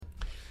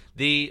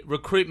The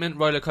Recruitment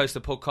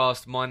Rollercoaster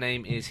Podcast. My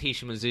name is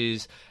Hisham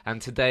Azuz,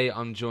 and today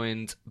I'm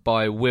joined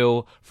by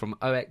Will from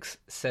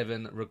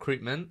OX7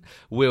 Recruitment.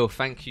 Will,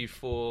 thank you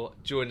for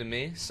joining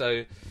me.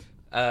 So,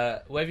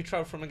 where have you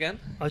travelled from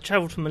again? I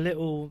travelled from a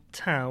little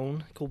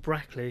town called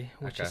Brackley,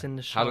 which is in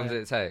the Shire. How long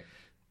did it take?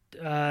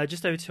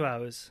 Just over 2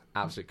 hours.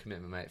 Absolute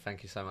commitment, mate.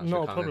 Thank you so much Not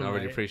for a coming. problem, I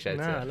really mate. appreciate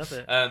it. I love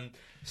it.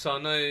 So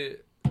I know,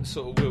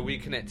 sort of, Will, we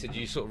connected.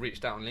 You sort of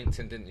reached out on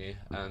LinkedIn, didn't you?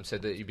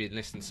 Said that you'd been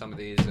listening to some of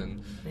these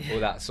and all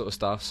that sort of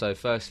stuff. So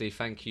firstly,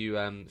 thank you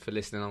for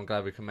listening. I'm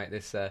glad we can make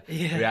this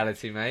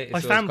reality, mate. I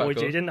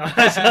fanboyed you, didn't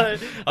I? So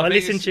I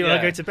listened to you when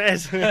I go to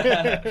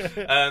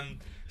bed.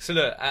 So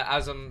look,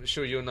 as I'm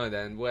sure you'll know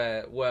then,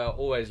 where I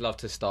always love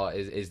to start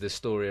is the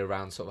story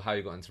around sort of how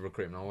you got into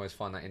recruitment. I always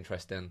find that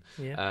interesting.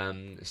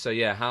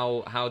 Yeah.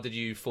 How did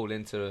you fall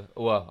into,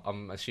 well,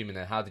 I'm assuming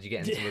that, how did you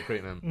get into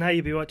recruitment? No,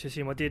 you'd be right to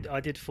assume I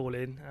did fall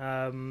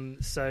in.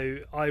 So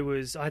I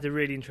had a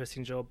really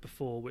interesting job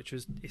before, which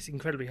it's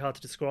incredibly hard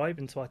to describe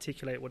and to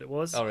articulate what it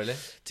was. Oh, really?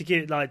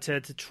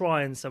 To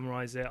try and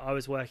summarise it, I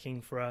was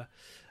working for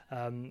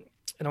an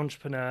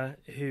entrepreneur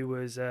who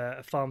was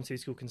a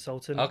pharmaceutical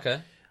consultant.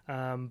 Okay.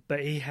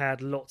 But he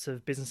had lots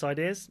of business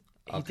ideas.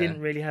 He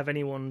didn't really have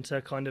anyone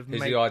to kind of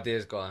Who's the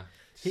ideas guy?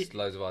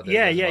 Loads of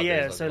ideas.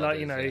 Yeah. So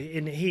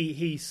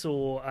he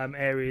saw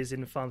areas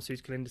in the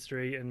pharmaceutical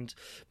industry and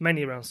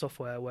mainly around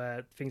software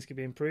where things could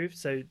be improved.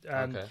 So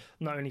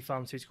not only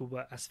pharmaceutical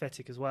but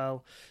aesthetic as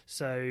well.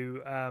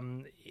 So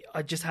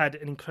I just had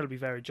an incredibly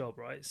varied job,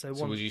 right? So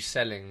was you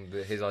selling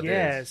his ideas?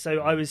 Yeah. So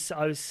I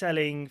was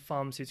selling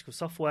pharmaceutical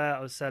software.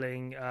 I was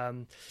selling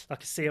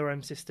like a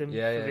CRM system for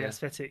the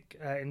aesthetic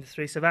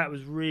industry. So that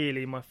was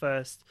really my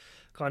first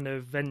kind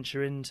of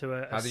venture into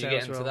a How did sales you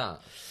get into role.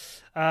 that?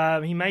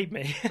 He made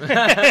me.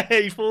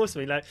 He forced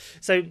me.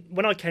 So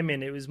when I came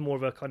in, it was more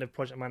of a kind of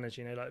project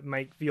manager,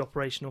 make the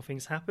operational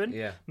things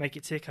happen, make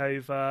it tick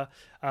over.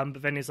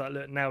 But then he's like,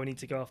 look, now we need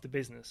to go after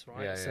business,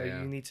 right?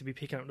 You need to be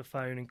picking up the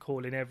phone and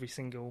calling every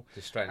single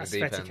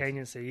aesthetic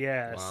agency.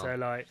 Wow.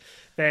 So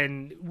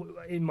then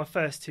in my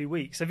first 2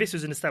 weeks, so this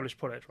was an established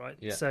product, right?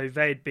 Yeah. So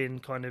they'd been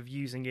kind of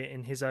using it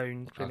in his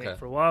own clinic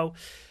for a while.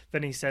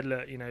 Then he said,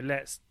 look,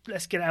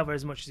 let's get out there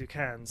as much as you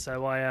can.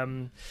 So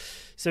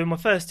so in my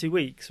first 2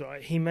 weeks,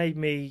 right, he made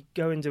me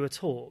go and do a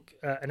talk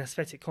at an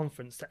aesthetic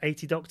conference to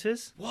 80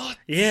 doctors. What?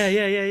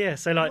 Yeah.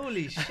 So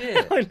holy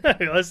shit! I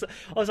know. I was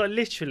like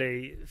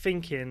literally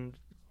thinking,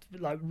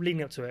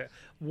 leading up to it,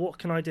 what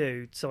can I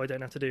do so I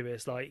don't have to do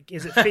this?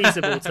 Is it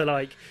feasible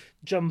to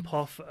jump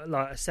off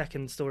a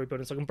second story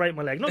building so I can break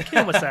my leg, not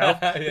kill myself,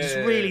 but just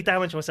really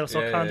damage myself so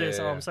I can't do it.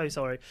 So I'm so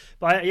sorry,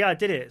 but I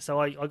did it. So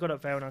I got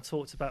up there and I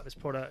talked about this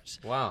product.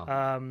 Wow.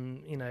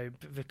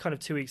 The kind of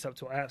 2 weeks up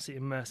to it, I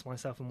absolutely immersed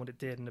myself in what it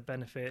did and the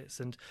benefits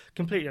and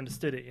completely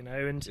understood it. And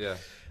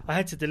I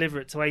had to deliver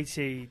it to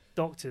 80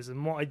 doctors,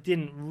 and what I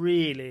didn't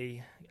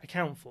really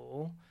account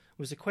for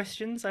was the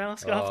questions I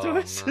asked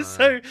afterwards. No.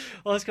 So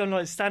I was kind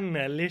of standing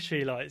there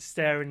literally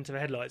staring into the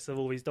headlights of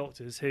all these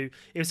doctors who,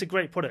 it was a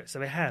great product, so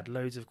they had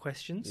loads of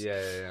questions.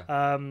 Yeah.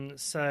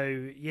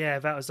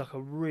 That was a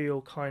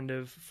real kind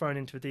of thrown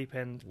into the deep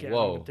end, getting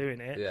on with doing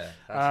it. Yeah,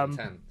 that's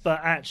intense. But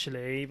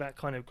actually that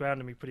kind of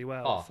grounded me pretty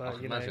well. I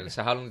can imagine.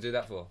 So how long did you do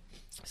that for?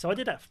 So I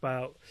did that for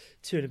about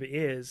 2 and a bit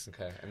years.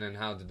 Okay, and then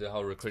how did the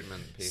whole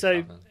recruitment piece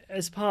happen? So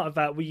as part of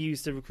that, we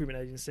used a recruitment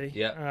agency.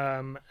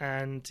 Yeah.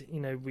 And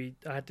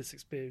I had this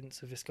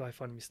experience of this guy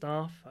finding me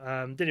staff.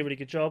 Did a really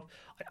good job.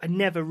 I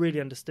never really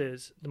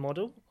understood the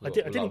model. I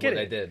didn't get it.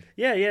 They did.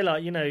 Yeah.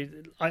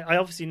 I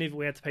obviously knew that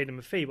we had to pay them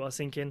a fee, but I was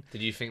thinking,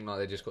 did you think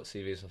they just got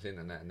CVs off the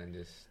internet and then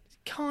just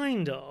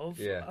kind of?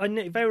 Yeah. I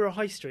knew they were a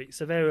high street,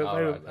 so they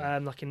were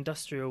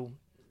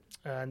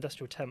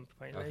industrial temp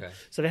mainly. Okay.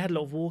 So they had a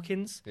lot of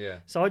walk-ins. Yeah.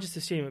 So I just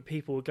assumed that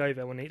people would go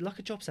there when they like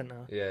a job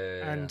centre.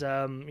 And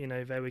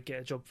they would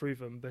get a job through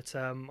them. But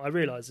I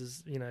realised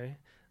there's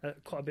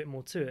quite a bit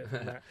more to it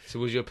than that. So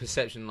was your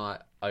perception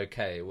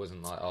okay? It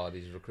wasn't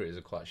these recruiters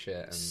are quite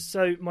shit. And...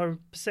 So my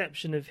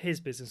perception of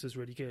his business was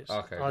really good.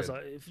 Okay. I was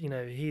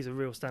he's a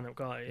real stand-up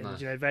guy, and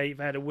nice. They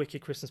had a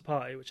wicked Christmas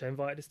party which I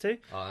invited us to,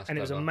 and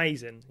it was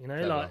amazing.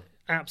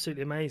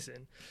 Absolutely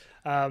amazing.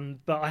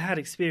 But I had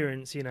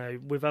experience,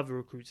 with other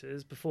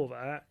recruiters before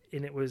that,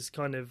 and it was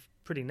kind of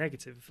pretty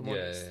negative, if I'm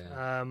honest.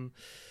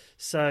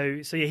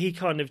 So he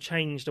kind of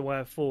changed the way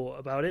I thought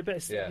about it.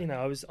 But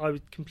I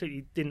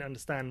completely didn't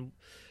understand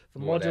the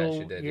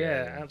model.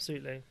 Yeah,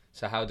 absolutely.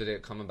 So how did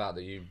it come about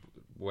that you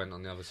went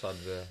on the other side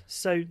of the?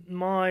 So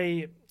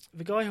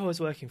the guy who I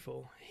was working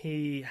for,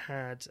 he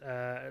had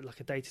a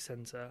data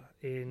center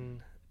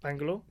in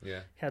Bangalore.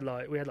 Yeah.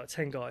 We had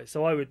 10 guys,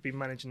 so I would be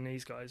managing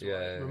these guys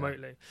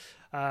remotely.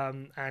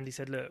 And he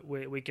said, look,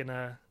 we're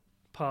gonna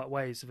part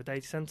ways with a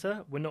data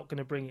center. We're not going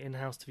to bring it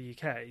in-house to the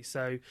UK,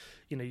 so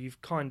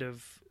you've kind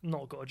of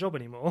not got a job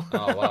anymore.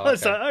 Oh wow. Okay.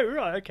 So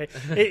right, okay.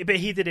 But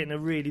he did it in a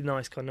really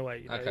nice kind of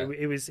way.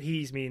 Okay. He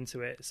eased me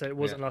into it, so it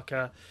wasn't like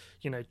a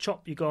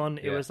chop you gone.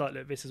 It was like,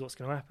 look, this is what's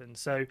going to happen.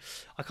 So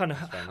I kind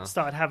of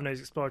started having those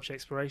exploratory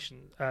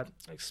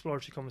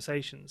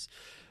conversations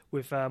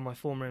with my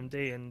former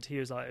MD, and he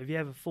was like, "Have you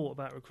ever thought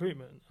about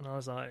recruitment?" And I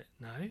was like,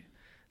 "No,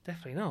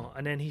 definitely not."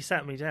 And then he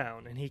sat me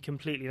down, and he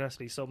completely and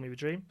utterly sold me the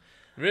dream.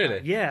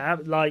 Really? Yeah,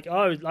 like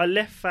I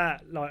left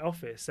that like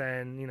office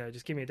and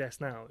just give me a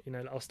desk now.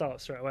 I'll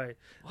start straight away.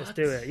 What? Let's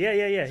do it.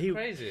 Yeah.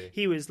 Crazy.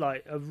 He was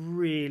like a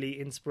really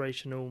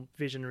inspirational,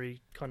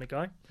 visionary kind of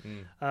guy.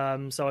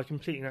 So I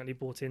completely and utterly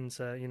bought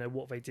into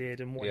what they did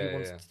and what he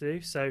wanted to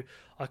do. So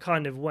I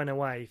kind of went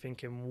away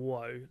thinking,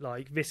 whoa,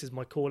 like this is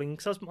my calling.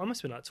 Because I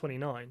must have been like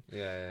 29.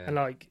 Yeah. And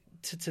like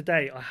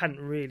today, I hadn't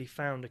really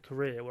found a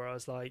career where I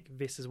was like,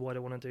 this is what I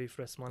want to do for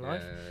the rest of my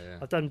life. Yeah.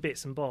 I've done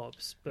bits and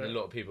bobs, but and a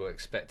lot of people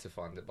expect to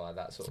find it by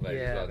that sort of age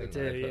as well, don't they?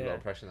 They put a lot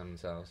of pressure on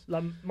themselves.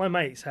 Like my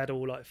mates had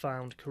all like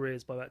found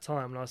careers by that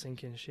time, and I was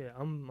thinking, shit,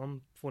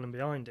 I'm falling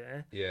behind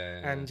it.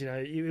 And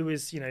it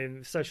was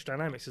social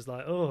dynamics is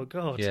like, oh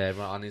god. Yeah,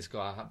 right. I need to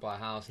go buy a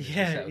house.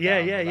 Yeah.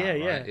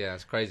 Yeah,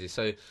 it's crazy.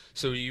 So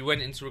you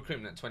went into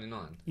recruitment at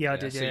 29. Yeah, I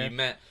did. So you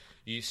met.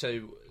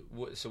 So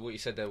what you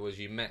said there was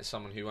you met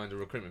someone who owned a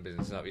recruitment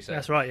business. Is that what you said?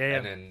 That's right. Yeah.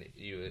 And then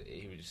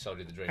he sold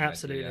you the dream.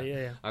 Absolutely.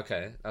 Yeah.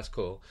 Okay, that's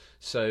cool.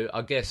 So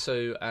I guess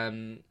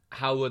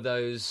how were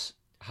those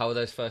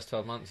first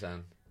 12 months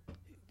then?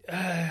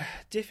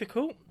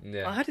 Difficult.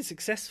 Yeah. I had a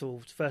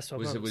successful first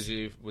 12 months.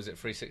 Was it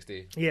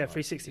 360? Yeah,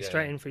 360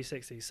 straight in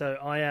 360. So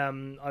I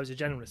was a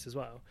generalist as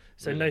well.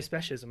 So Really? No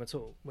specialism at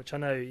all. Which I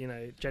know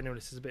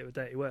generalist is a bit of a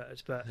dirty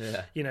word, but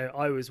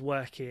I was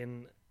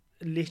working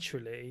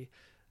literally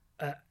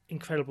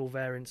incredible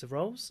variants of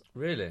roles.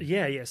 Really?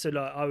 Yeah. So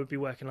like I would be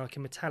working like a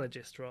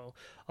metallurgist role.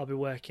 I'll be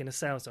working a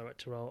sales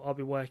director role. I'll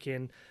be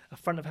working a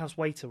front of house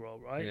waiter role,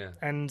 right? Yeah.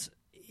 And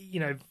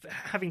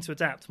having to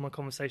adapt my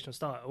conversational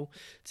style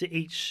to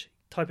each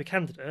type of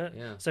candidate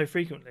so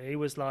frequently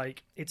was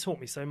like it taught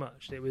me so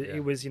much.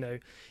 It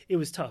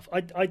was tough.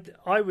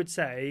 I would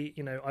say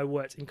I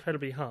worked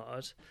incredibly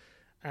hard,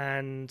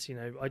 and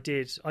I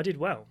did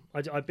well.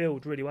 I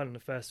built really well in the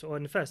first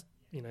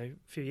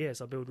few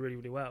years. I built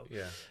really well.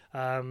 Yeah.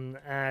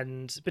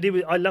 But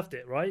I loved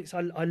it, right? So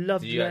I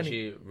loved. Do you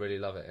actually really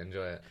love it?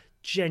 Enjoy it?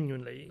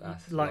 Genuinely,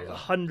 like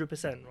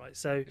 100%, right?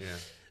 So. Yeah.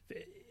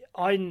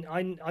 I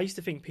used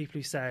to think people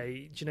who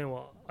say, do you know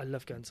what, I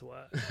love going to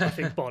work, I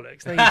think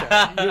bollocks. No, you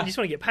don't. You just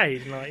want to get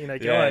paid and go home.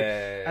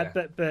 Yeah.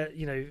 But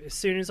as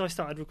soon as I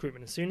started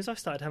recruitment, as soon as I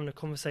started having a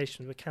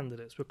conversation with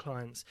candidates, with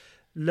clients,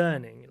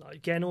 learning,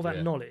 like getting all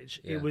that knowledge,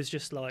 it was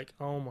just like,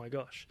 oh my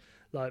gosh,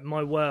 like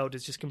my world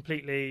is just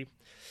completely,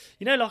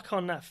 like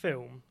on that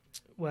film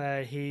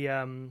where he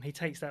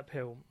takes that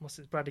pill. What's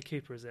it? Bradley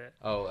Cooper, is it?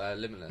 Oh,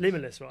 Limitless.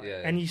 Limitless, right?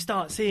 Yeah. And you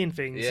start seeing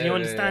things, and you're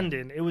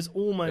understanding. Yeah. It was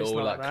almost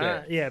like that.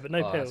 Clicked. Yeah, but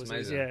no pills.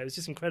 It was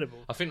just incredible.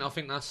 I think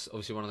that's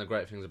obviously one of the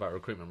great things about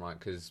recruitment, right?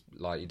 Because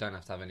like you don't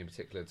have to have any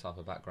particular type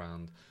of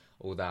background,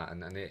 all that,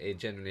 and it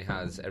generally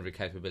has every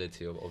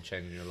capability of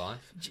changing your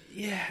life.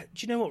 Yeah.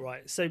 Do you know what?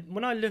 Right. So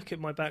when I look at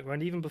my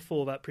background, even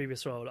before that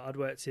previous role, I'd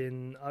worked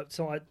in.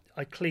 So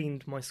I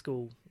cleaned my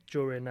school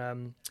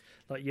during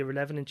like year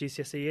 11 and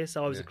GCSE year,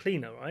 so I was a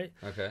cleaner, right?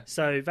 Okay.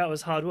 So that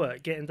was hard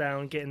work, getting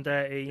down, getting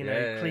dirty,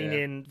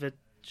 cleaning the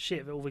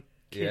shit that all the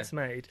kids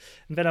made.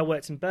 And then I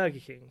worked in Burger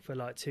King for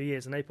like 2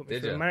 years, and they put me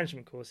through a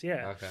management course.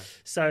 Yeah. Okay.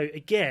 So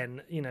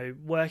again,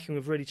 working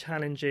with really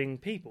challenging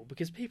people,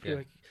 because people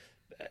are,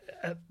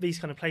 at these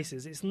kind of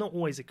places, it's not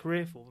always a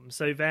career for them.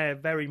 So they're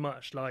very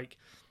much like,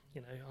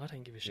 I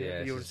don't give a shit.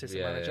 But you're an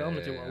assistant manager. I'm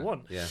going to do what I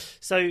want. Yeah.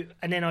 So,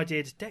 and then I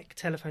did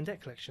telephone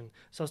debt collection.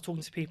 So I was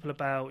talking to people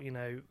about,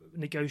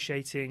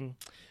 negotiating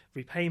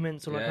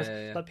repayments or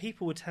like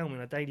people would tell me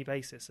on a daily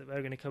basis that they're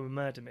going to come and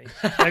murder me.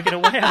 They're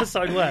going to wait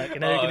outside work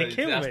and they're going to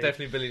kill me. That's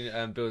definitely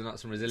building up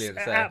some resilience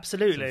there.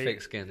 Absolutely. Some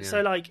thick skin, yeah.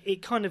 So like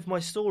it kind of, my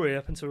story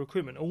up until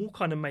recruitment all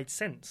kind of made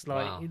sense.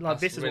 Like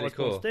this is really what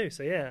I was supposed to do.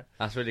 So yeah.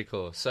 That's really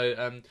cool.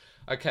 So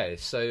okay,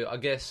 so I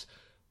guess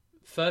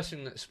first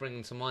thing that's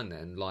springing to mind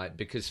then, like,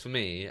 because for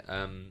me,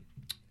 I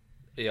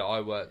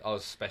was a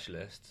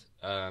specialist.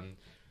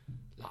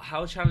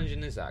 How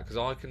challenging is that? Because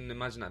I can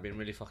imagine that being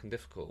really fucking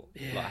difficult.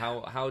 Yeah. Like,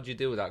 how do you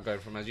deal with that, going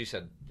from, as you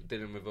said,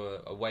 dealing with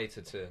a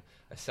waiter to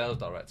a sales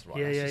director,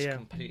 right? That's just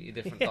completely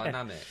different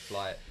dynamic.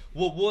 Like,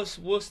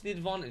 what's the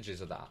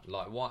advantages of that?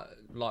 Like,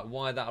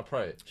 why that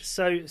approach?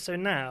 So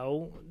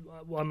now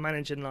I'm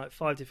managing like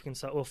 4 different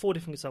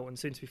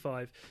consultants, soon to be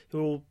 5, who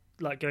are all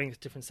like going into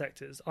different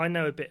sectors. I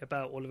know a bit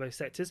about all of those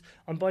sectors.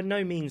 I'm by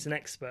no means an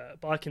expert,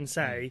 but I can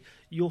say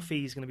your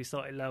fee is going to be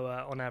slightly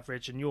lower on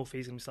average, and your fee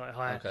is going to be slightly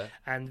higher. Okay.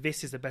 And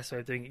this is the best way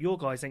of doing it. Your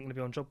guys ain't going to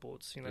be on job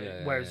boards,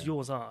 whereas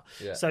yours are.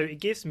 Yeah. So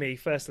it gives me,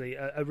 firstly,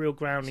 a real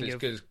grounding. So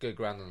it's good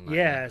grounding on that.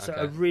 Yeah. So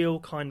a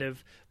real kind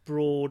of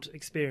broad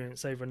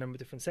experience over a number of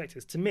different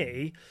sectors. To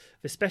me,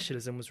 the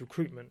specialism was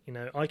recruitment.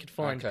 I could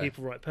find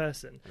people, right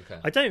person. Okay.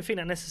 I don't think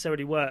that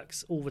necessarily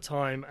works all the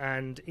time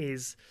and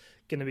is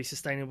going to be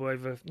sustainable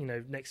over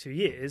next few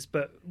years,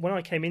 but when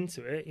I came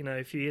into it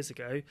a few years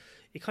ago,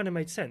 it kind of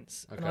made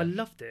sense. And I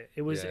loved it.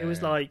 It was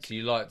like, so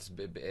you liked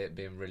it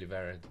being really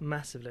varied.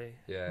 Massively.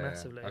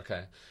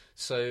 Okay,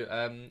 so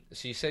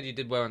so you said you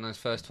did well in those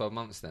first 12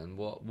 months then.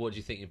 What do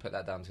you think you put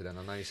that down to then?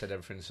 I know you said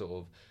everything sort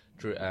of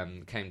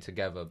came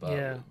together.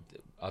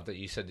 But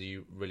you said that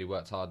you really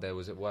worked hard there.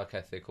 Was it work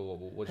ethic, or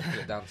what did you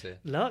put it down to?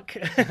 Luck.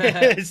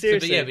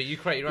 Seriously. But you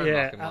create your own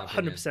luck, in my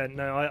opinion. 100%.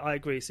 No, I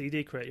agree. So you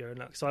do create your own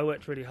luck. So I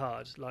worked really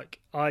hard. Like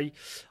I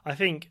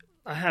think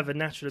I have a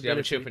natural ability. Do you have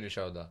a chip on your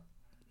shoulder?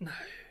 No.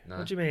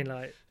 What do you mean?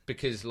 Like,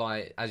 because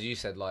like as you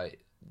said, like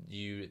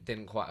you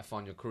didn't quite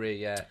find your career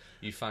yet.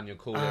 You found your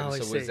calling.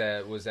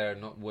 So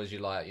was you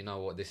like, you know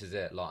what, this is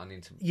it? Like I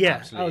need to.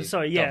 Yeah. Oh,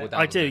 sorry. Yeah,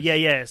 I do.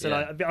 Yeah. So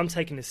like I'm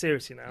taking this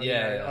seriously now.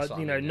 Yeah.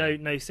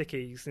 No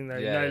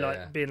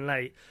sickies. Being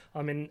late.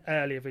 I'm in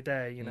early every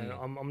day.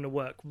 I'm going to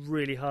work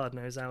really hard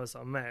in those hours that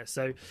I'm there.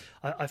 So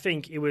I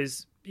think it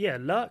was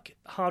luck,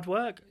 hard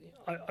work.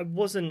 I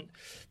wasn't,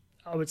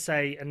 I would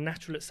say, a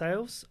natural at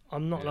sales.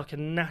 I'm not like a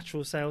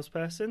natural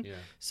salesperson. Yeah.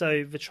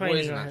 So the training.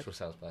 What is a natural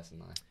salesperson,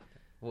 though?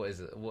 What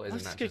is it?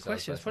 That's a good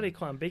question. It's probably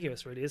quite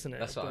ambiguous, really, isn't it?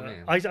 That's what I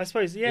mean. I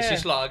suppose, yeah. It's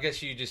just like, I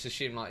guess you just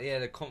assume, like,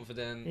 they're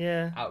confident,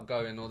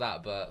 outgoing, all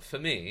that. But for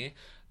me,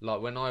 like,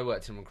 when I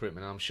worked in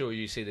recruitment, I'm sure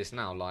you see this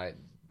now, like,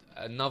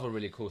 another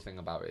really cool thing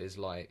about it is,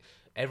 like,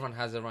 everyone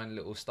has their own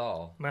little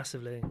style.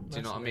 Massively. Do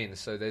you know what I mean?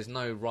 So there's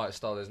no right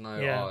style. There's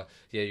no,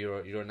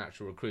 you're a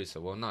natural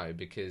recruiter. Well, no,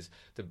 because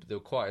the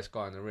quietest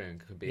guy in the room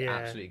could be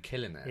absolutely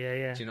killing it.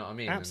 Yeah. Do you know what I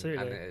mean?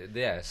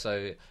 Absolutely.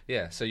 So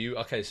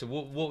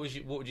what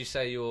would you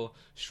say your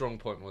strong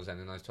point was then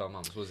in those 12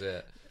 months? Was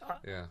it?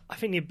 I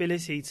think the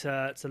ability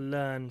to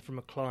learn from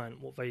a client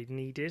what they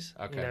needed.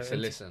 Okay, to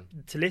listen.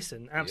 To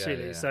listen,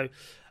 absolutely. Yeah. So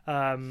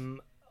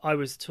I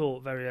was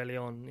taught very early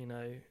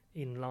on,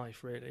 in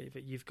life, really,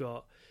 that you've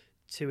got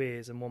 2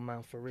 ears and 1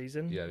 mouth for a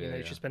reason.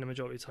 You should spend a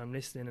majority of time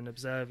listening and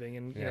observing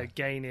and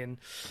gaining,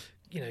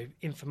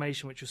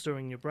 information which you're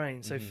storing in your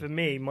brain. So for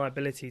me, my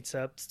ability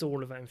to store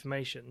all of that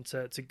information,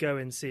 to go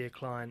and see a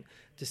client,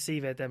 to see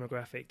their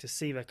demographic, to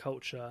see their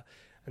culture,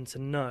 and to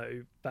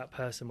know that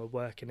person would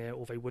work in it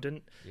or they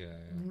wouldn't.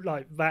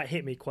 Like that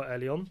hit me quite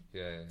early on.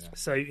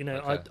 So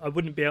I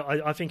wouldn't be.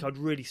 I think I'd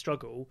really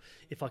struggle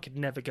if I could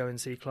never go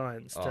and see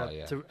clients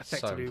to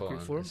effectively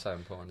recruit for them. It's so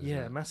important. Isn't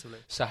it? Massively.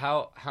 So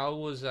how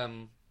was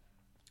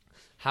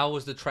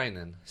the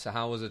training? How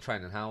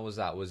was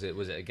that? Was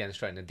it again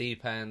straight in the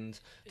deep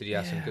end? Did you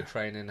have some good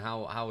training?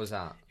 How was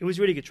that? It was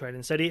really good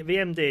training. So the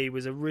MD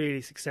was a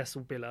really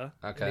successful biller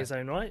in his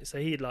own right. So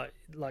he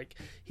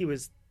he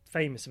was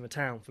famous in the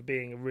town for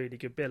being a really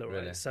good biller.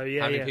 Really? Right? So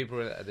how many people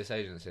were at this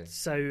agency?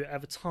 So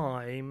at the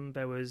time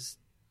there was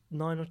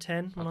 9 or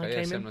 10 when I came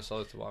in. Similar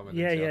size to what I went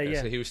into.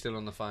 Yeah. So he was still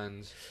on the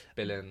phones,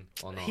 billing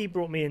or not? He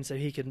brought me in so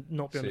he could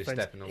not be on the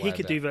phones. He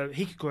could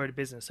he could grow the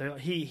business. So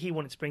he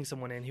wanted to bring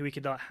someone in who he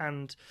could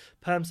hand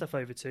perm stuff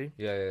over to,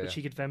 which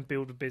he could then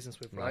build a business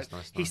with. Right.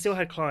 Nice. He still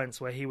had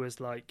clients where he was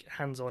like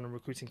hands on and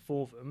recruiting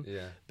for them.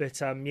 Yeah. But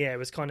it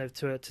was kind of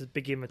to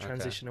begin the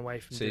transition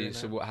away from.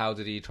 So how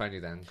did he train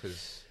you then?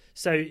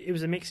 So it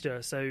was a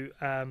mixture. So.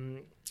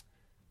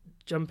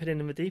 Jumping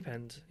in the deep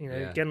end,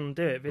 get on and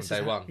do it. This on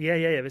day one.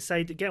 They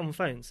say get on the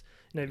phones.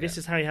 This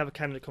is how you have a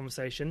candidate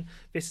conversation.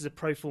 This is a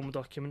pro forma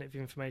document of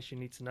information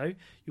you need to know.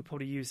 You'll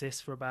probably use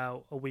this for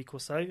about a week or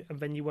so, and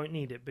then you won't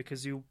need it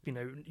because you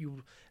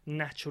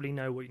naturally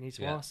know what you need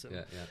to ask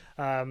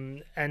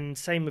them. And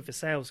same with the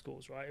sales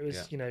calls, right? It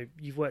was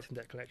you've worked in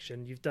debt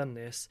collection, you've done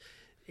this.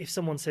 If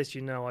someone says to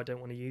you, no, I don't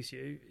want to use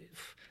you,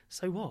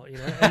 so what?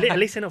 At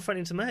least they're not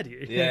threatening to murder you.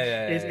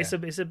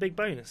 It's a big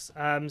bonus.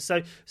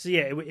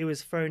 It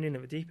was thrown in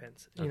at the deep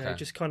end.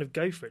 Just kind of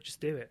go for it,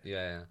 just do it.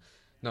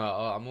 No,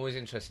 I'm always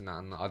interested in that,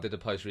 and I did a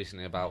post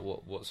recently about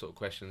what sort of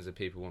questions that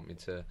people want me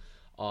to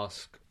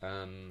ask,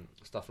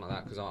 stuff like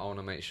that, because I want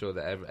to make sure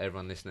that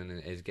everyone listening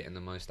is getting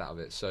the most out of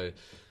it. So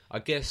I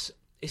guess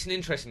it's an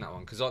interesting that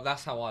one, because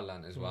that's how I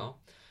learned as well.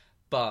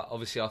 But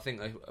obviously, I think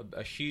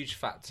a huge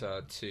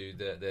factor to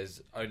there's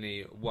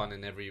only 1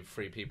 in every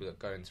 3 people that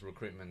go into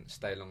recruitment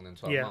stay longer than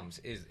 12 months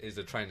is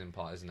the training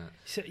part, isn't it?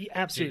 So,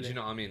 absolutely. Do you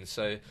know what I mean?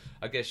 So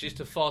I guess just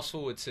to fast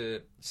forward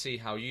to see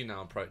how you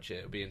now approach it,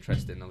 it'll be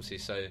interesting, obviously.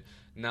 So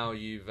now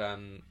you've,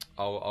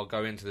 I'll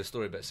go into the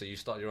story bit. So you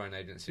start your own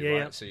agency, right?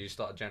 Yeah. So you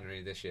started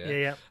January this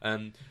year.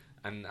 And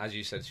as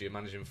you said, so you're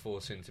managing 4,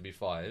 soon to be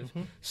 5.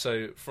 Mm-hmm.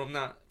 So from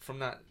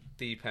that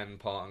deep end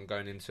part and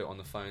going into it on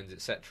the phones,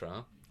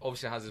 etc.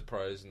 Obviously it has its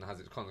pros and has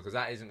its cons, because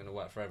that isn't going to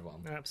work for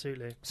everyone.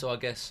 Absolutely. So I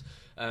guess,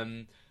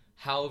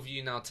 how have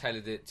you now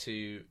tailored it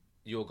to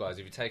your guys?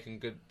 Have you taken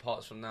good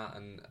parts from that,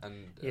 and I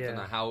don't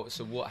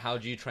know how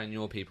do you train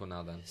your people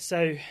now then?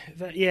 So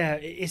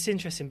it's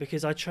interesting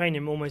because I train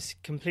him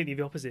almost completely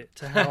the opposite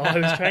to how I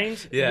was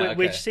trained.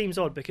 Which seems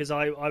odd because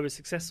I was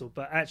successful,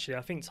 but actually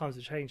I think times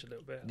have changed a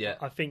little bit.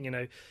 I think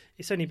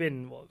it's only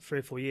been 3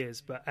 or 4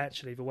 years, but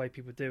actually the way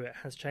people do it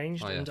has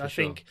changed, and I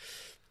think.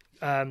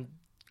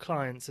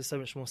 Clients are so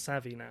much more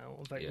savvy now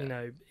that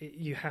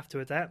you have to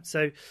adapt.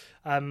 So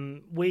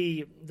the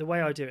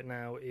way I do it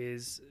now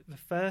is the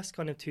first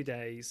kind of 2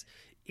 days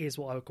is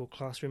what I would call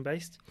classroom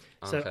based.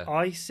 So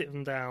I sit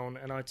them down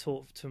and I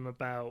talk to them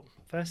about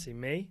firstly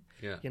me,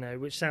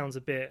 which sounds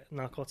a bit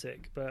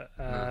narcotic, but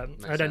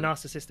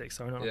narcissistic.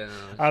 Sorry, not.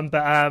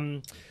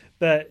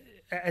 But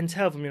and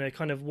tell them,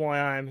 kind of why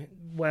I am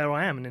where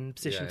I am, and in a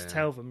position to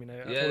tell them,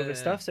 all of this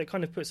stuff. So it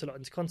kind of puts a lot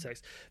into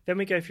context. Then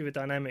we go through the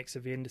dynamics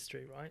of the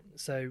industry, right?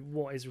 So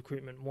what is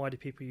recruitment? Why do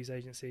people use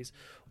agencies?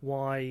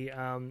 Why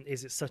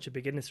is it such a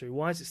big industry?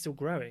 Why is it still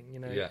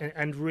growing?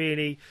 And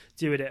really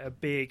do it at a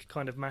big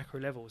kind of macro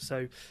level.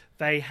 So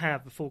they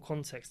have the full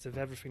context of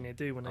everything they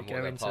do when they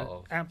go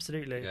into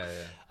absolutely.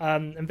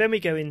 And then we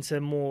go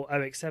into more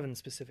OX7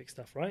 specific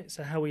stuff, right?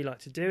 So how we like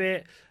to do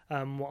it,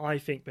 what I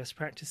think best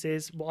practice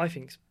is. What I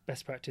think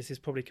best practice is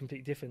probably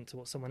completely different to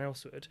what someone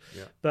else would.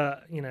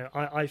 But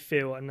I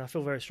feel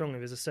very strongly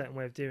there's a certain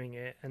way of doing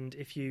it, and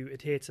if you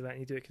adhere to that and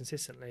you do it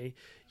consistently,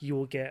 you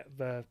will get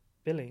the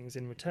billings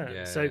in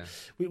return.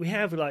 We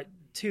have like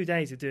 2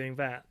 days of doing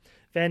that.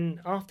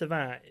 Then after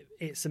that,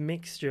 it's a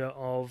mixture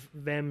of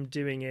them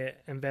doing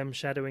it and them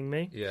shadowing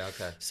me.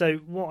 So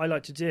what I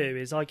like to do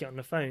is I get on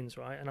the phones,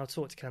 right, and I'll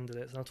talk to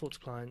candidates and I'll talk to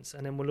clients,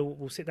 and then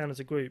we'll sit down as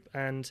a group,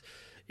 and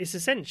it's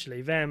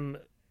essentially them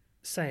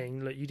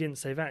saying, look, you didn't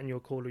say that in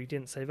your call, or you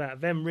didn't say that.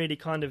 Them really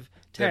kind of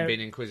them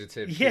being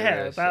inquisitive,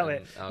 about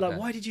it. Like,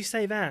 why did you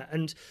say that?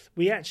 And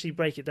we actually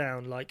break it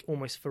down like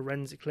almost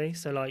forensically.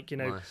 So like,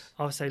 nice.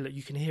 I'll say, look,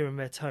 you can hear in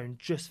their tone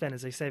just then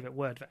as they say that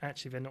word that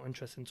actually they're not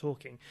interested in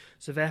talking.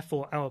 So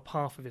therefore our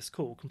path of this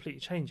call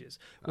completely changes.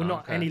 We're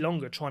not any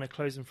longer trying to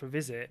close them for a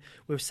visit.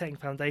 We're setting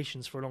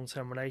foundations for a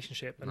long-term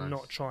relationship and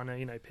not trying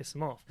to, piss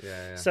them off.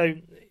 So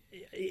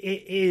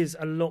it is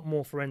a lot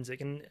more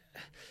forensic. And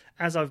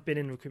as I've been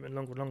in recruitment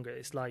longer and longer,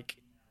 it's like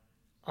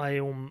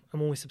I'm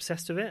always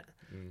obsessed with it.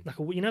 Like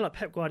like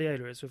Pep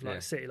Guardiola is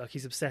with City, like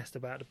he's obsessed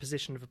about the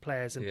position of the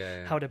players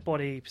and how their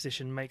body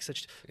position makes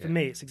such. For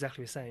me, it's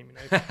exactly the same.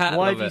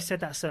 Why have you said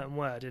that certain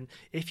word? And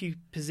if you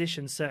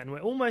position certain way,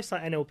 almost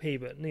like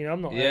NLP, but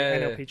I'm not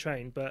NLP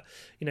trained, but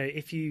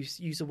if you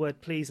use the word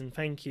please and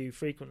thank you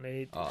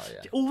frequently,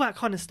 all that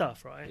kind of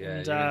stuff, right? Yeah,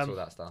 and, all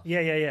that stuff.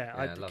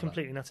 I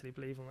completely utterly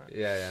believe on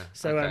that.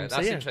 So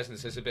that's interesting.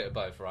 So it's a bit of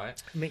both,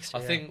 right? Mixed. I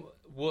think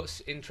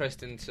what's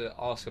interesting to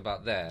ask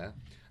about there.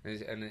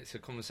 And it's a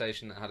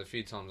conversation that I had a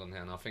few times on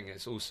here, and I think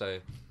it's also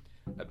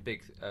a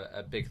big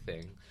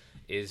thing.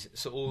 Is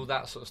so all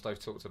that sort of stuff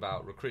talked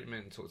about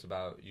recruitment, talked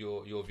about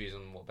your views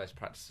on what best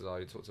practices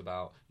are, you talked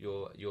about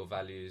your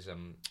values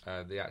and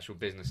the actual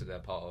business that they're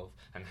part of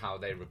and how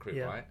they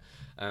recruit, right?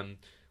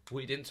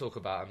 What you didn't talk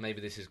about, and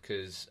maybe this is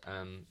because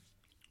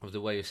of the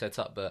way you're set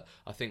up, but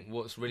I think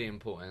what's really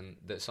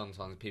important that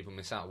sometimes people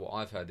miss out, what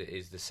I've heard,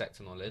 is the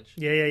sector knowledge.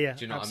 Do you know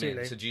absolutely. what I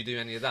mean? So do you do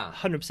any of that?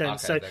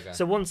 100%. Okay,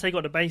 so once they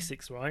got the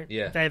basics right,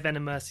 they're then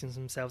immersing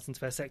themselves into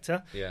their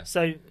sector.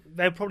 So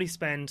they'll probably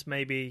spend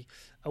maybe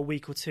a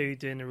week or two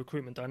doing the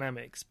recruitment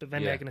dynamics, but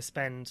then they're going to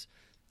spend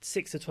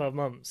 6 to 12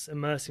 months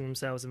immersing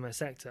themselves in their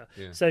sector.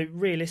 So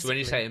realistically, so when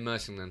you say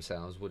immersing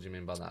themselves, what do you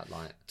mean by that?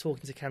 Like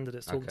talking to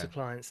candidates, talking to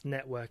clients,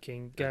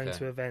 networking, going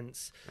to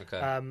events,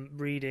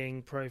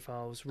 reading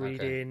profiles,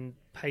 reading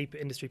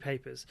industry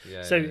papers.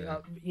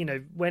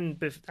 When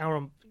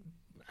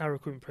our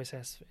recruitment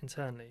process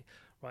internally,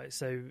 right?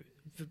 So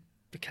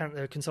the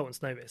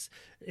consultants know this.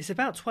 It's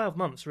about 12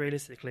 months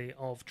realistically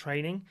of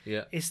training.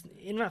 It's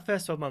in that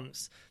first 12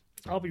 months.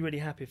 I'll be really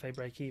happy if they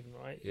break even,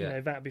 right?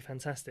 That would be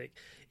fantastic.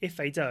 If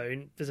they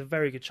don't, there's a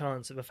very good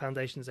chance that the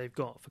foundations they've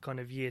got for kind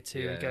of year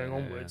 2 and going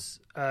onwards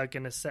are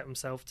going to set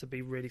themselves to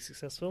be really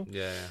successful.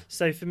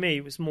 So for me,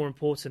 it was more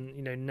important,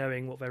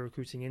 knowing what they're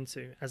recruiting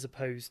into as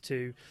opposed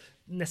to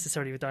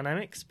necessarily the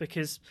dynamics,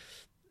 because,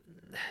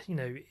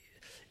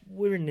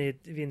 we're in the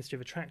industry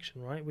of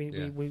attraction, right?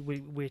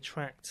 We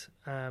attract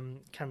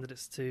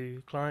candidates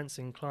to clients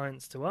and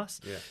clients to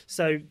us.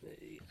 So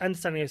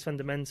understanding those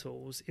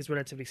fundamentals is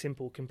relatively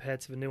simple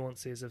compared to the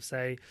nuances of,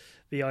 say,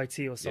 the IT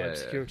or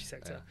cybersecurity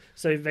sector.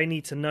 So they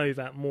need to know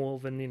that more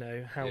than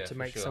how to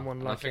make someone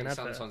like an advert.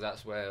 I think sometimes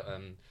that's where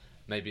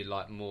maybe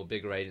like more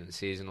bigger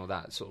agencies and all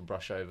that sort of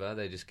brush over.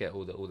 They just get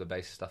all the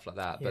basic stuff like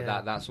that.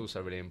 But that's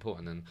also really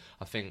important. And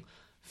I think,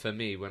 for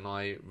me, when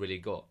I really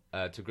got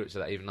to grips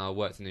with that, even though I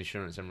worked in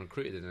insurance and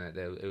recruited in it,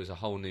 it was a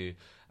whole new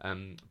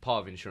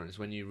part of insurance.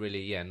 When you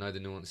really know the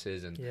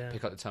nuances and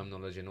pick up the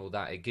terminology and all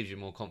that, it gives you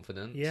more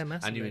confidence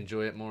and you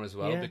enjoy it more as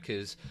well,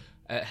 because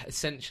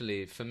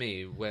essentially for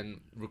me, when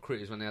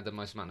they add the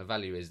most amount of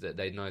value is that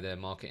they know their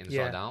market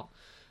inside out.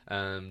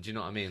 Do you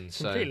know what I mean?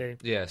 Completely.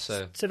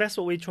 So that's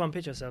what we try and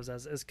pitch ourselves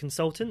as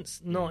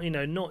consultants, not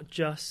not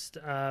just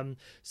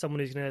someone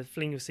who's going to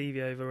fling your CV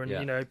over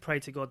and pray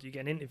to God that you get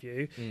an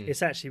interview.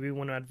 It's actually, we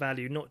want to add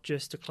value not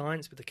just to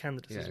clients but to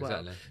candidates as well.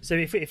 Exactly. So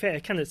if a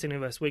candidate's in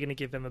with us, we're going to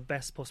give them the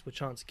best possible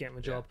chance of getting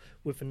a job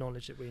with the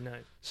knowledge that we know.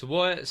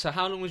 So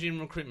how long was you in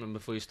recruitment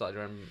before you started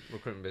your own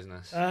recruitment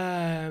business?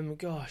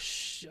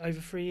 Over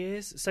 3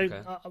 years. So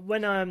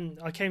when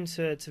I came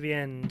to the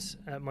end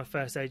at my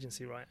first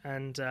agency, right,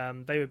 and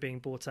they were being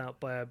bought out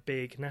by a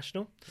big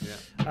national.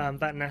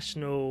 That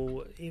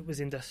national, it was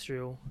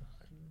industrial,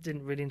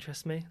 didn't really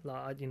interest me.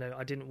 I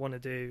didn't want to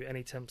do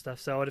any temp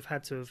stuff, so I'd have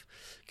had to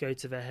go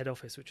to their head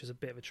office, which was a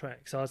bit of a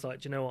trek. So I was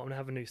like, do you know what, I'm gonna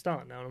have a new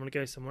start now, and I'm gonna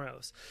go somewhere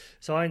else.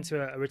 So I went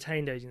to a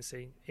retained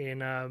agency in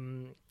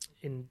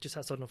just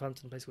outside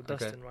Northampton, a place called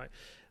Dustin, right.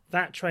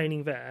 that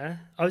training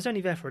there, I was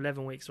only there for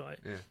 11 weeks, right?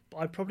 Yeah. But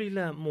I probably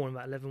learnt more in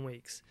about 11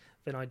 weeks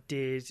than I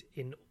did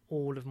in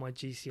all of my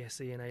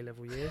GCSE and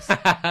A-level years.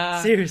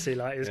 Seriously,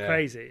 like, it was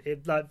crazy.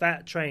 Like,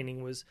 that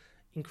training was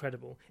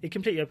incredible. It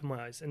completely opened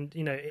my eyes, and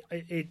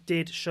it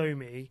did show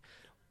me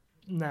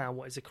now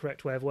what is the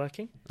correct way of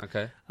working.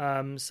 Okay.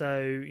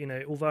 So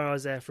although I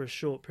was there for a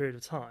short period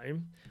of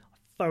time,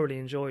 I thoroughly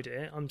enjoyed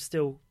it. I'm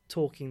still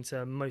talking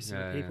to most of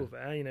the people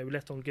there. We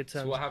left on good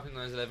terms. So what happened in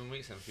those 11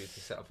 weeks then for you to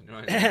set up on your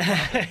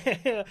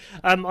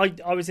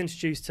own? I was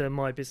introduced to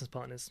my business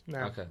partners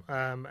now. Okay.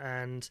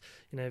 And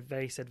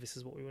they said this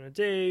is what we want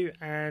to do,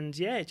 and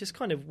it just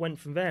kind of went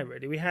from there.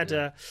 Really, we had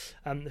a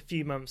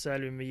few months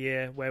earlier in the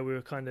year where we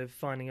were kind of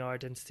finding our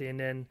identity, and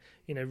then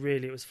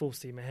really it was full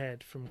steam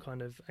ahead from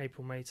kind of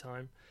April, May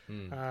time.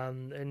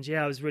 And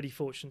I was really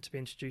fortunate to be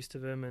introduced to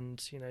them,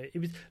 and it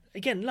was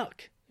again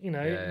luck.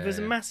 There's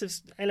a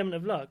massive element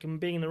of luck and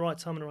being in the right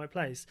time in the right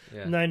place,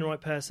 knowing the right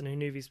person who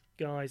knew these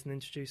guys and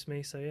introduced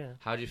me. So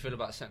How do you feel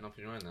about setting up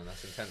on your own then?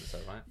 That's intense, though,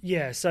 right?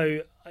 Yeah,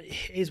 so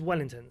it is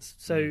well intense.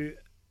 So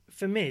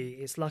for me,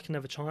 it's like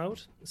another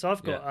child. So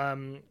I've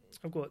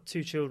got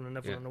 2 children,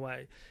 another one on the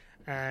way,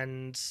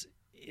 and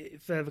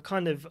for the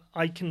kind of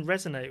I can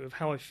resonate with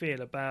how I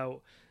feel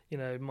about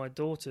my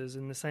daughters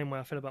in the same way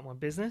I feel about my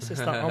business. It's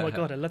like, oh my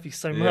God, I love you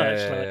so much.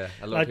 A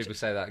lot of people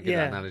say that, give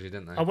that analogy,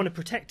 don't they? I want to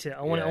protect it.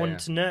 I want it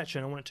to nurture,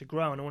 and I want it to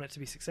grow, and I want it to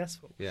be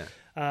successful.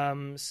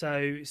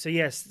 So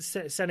yes,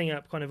 setting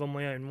up kind of on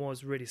my own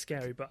was really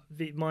scary, but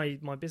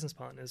my business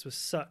partners were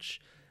such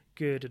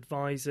good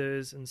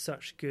advisors and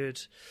such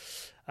good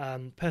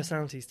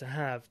personalities to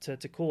have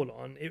to call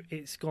on.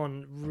 It's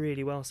gone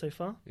really well so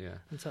far.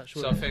 So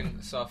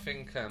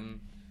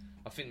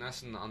I think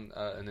that's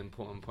an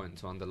important point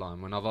to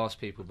underline. When I've asked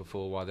people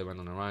before why they went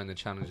on their own, the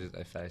challenges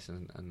they face,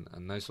 and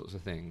those sorts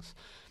of things,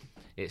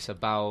 it's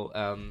about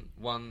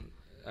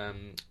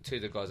two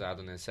of the guys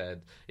out there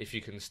said if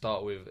you can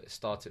start it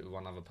with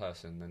one other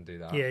person, then do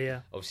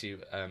that. Obviously,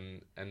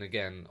 and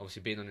again,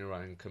 obviously being on your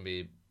own can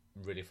be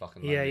really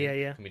fucking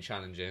lonely. Can be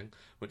challenging,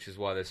 which is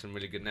why there's some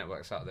really good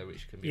networks out there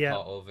which you can be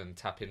part of and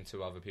tap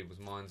into other people's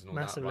minds and all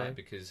that, right?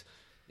 Because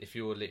if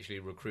you're literally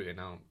recruiting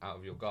out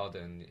of your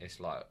garden, it's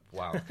like,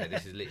 wow, okay,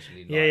 this is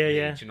literally like,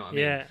 do you know what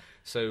I mean?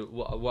 So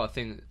what I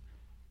think,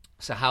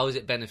 so how has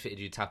it benefited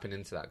you tapping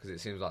into that? Because it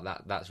seems like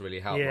that's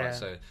really helped, right?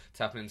 So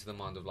tapping into the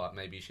mind of like,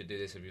 maybe you should do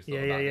this if you've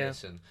thought about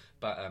this, and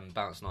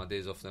bouncing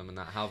ideas off them and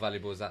that. How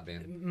valuable has that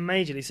been?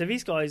 Majorly. So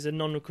these guys are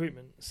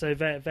non-recruitment, so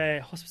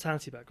they're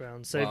hospitality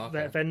background, so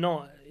they're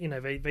not,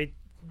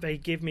 they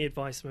give me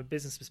advice from a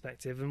business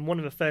perspective, and one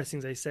of the first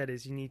things they said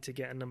is you need to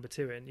get a number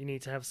 2 in. You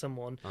need to have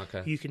someone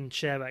you can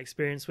share that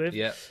experience with.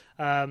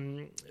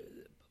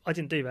 I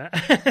didn't do that.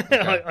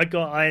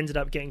 I ended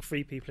up getting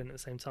 3 people in at the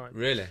same time.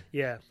 Really?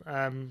 Yeah.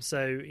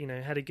 So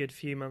had a good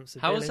few months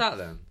of How was that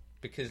then?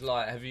 Because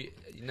like,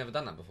 you've never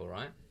done that before,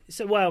 right?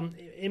 So well,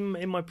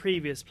 in my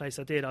previous place,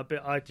 I did. I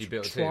tried to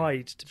build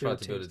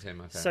a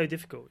team. Okay. So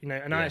difficult,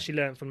 and I actually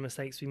learned from the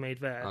mistakes we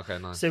made there. Okay,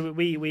 nice. So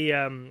we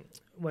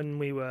when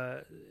we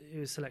were, it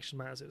was Selection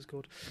Matters, it was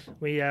called.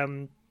 We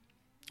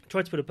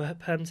tried to put a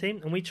perm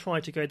team, and we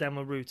tried to go down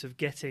the route of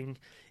getting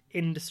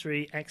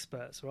industry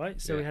experts, right?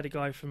 So we had a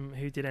guy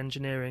who did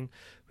engineering,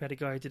 we had a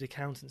guy who did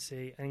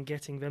accountancy, and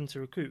getting them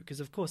to recruit, because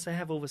of course they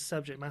have all the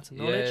subject matter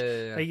knowledge.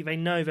 They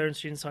know their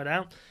industry inside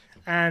out,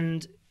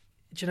 and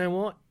do you know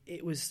what?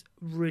 It was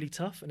really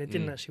tough, and it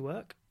didn't actually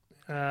work.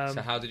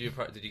 So how did you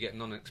get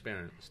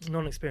non-experienced?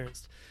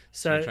 Non-experienced.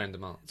 So you trained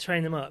them up.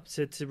 Train them up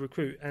to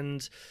recruit,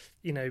 and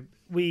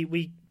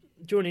we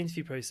during the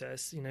interview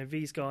process,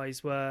 these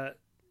guys were,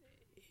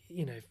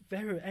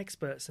 very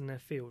experts in their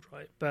field,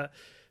 right? But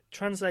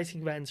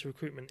translating that into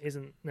recruitment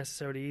isn't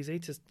necessarily easy.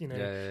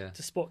 To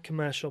spot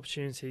commercial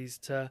opportunities,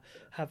 to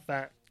have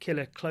that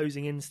killer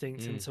closing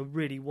instinct, and to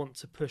really want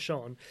to push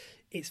on,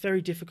 it's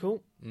very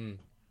difficult.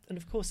 And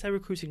of course, they're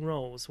recruiting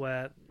roles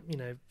where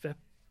the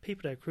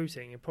people they're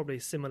recruiting are probably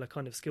a similar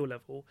kind of skill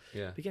level.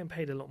 They're getting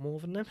paid a lot more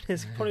than them.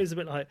 It's probably a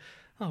bit like,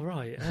 oh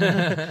right,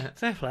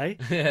 fair play.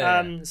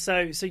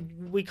 So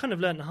we kind of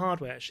learned the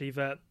hard way actually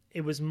that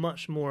it was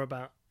much more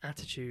about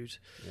attitude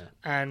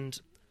and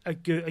a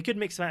good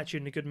mix of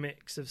attitude and a good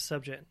mix of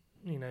subject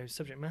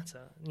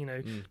matter,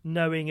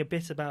 knowing a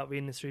bit about the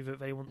industry that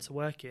they want to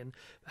work in,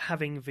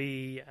 having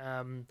the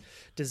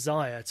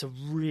desire to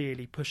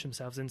really push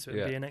themselves into it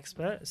and be an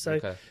expert.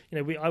 So,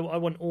 I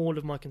want all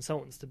of my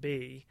consultants to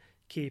be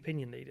key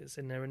opinion leaders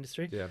in their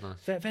industry.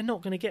 Nice. They're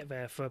not going to get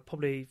there for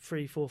probably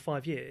 3, 4,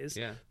 5 years,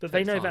 but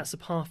they know that's the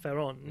path they're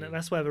on. And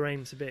that's where they're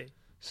aiming to be.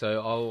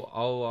 So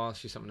I'll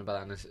ask you something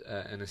about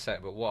that in a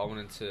sec, but what I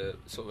wanted to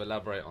sort of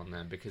elaborate on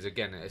then, because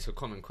again, it's a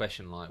common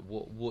question, like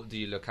what do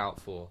you look out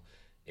for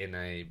in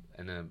a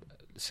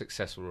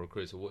successful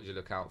recruiter? What do you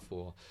look out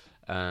for?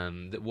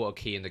 What are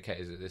key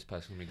indicators that this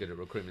person can be good at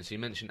recruitment? So you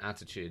mentioned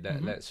attitude.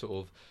 Let's sort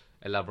of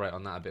elaborate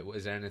on that a bit.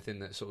 Is there anything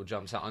that sort of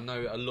jumps out? I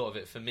know a lot of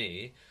it for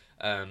me.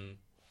 A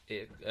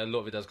lot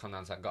of it does come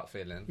down to that gut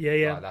feeling.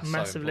 Like, that's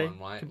massively. so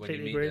important, right? Completely when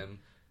you meet agree. them,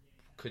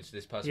 could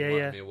this person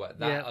work with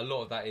me? A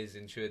lot of that is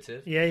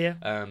intuitive.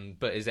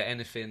 But is there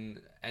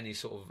any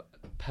sort of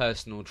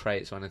personal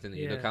traits or anything that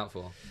you look out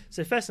for?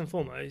 So first and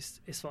foremost,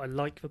 it's what I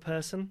like the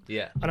person.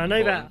 Yeah. And I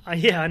know that. I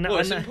know. Well,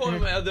 it's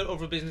important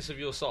of a business of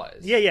your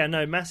size.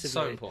 No, massively.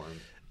 So important.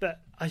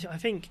 But I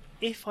think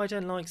if I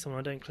don't like someone,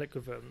 I don't click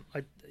with them.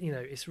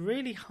 It's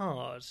really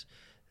hard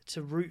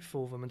to root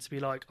for them and to be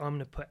like, I'm going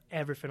to put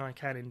everything I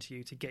can into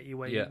you to get you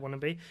where you want to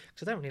be,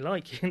 because I don't really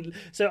like you.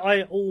 So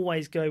I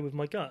always go with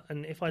my gut,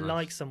 and if I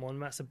like someone,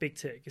 that's a big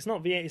tick. It's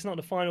not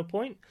the final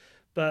point,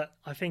 but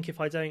I think if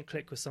I don't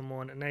click with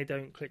someone and they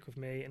don't click with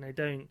me and they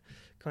don't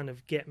kind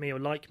of get me or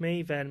like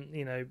me, then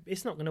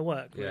it's not going to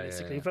work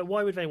realistically. But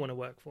why would they want to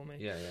work for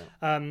me?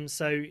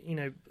 So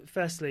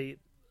firstly,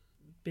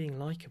 being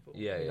likable,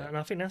 and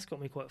I think that's got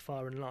me quite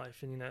far in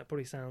life. And it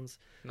probably sounds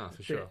a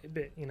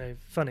bit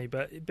funny,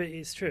 but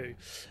it's true.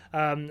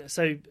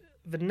 So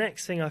the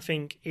next thing I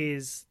think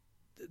is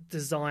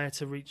desire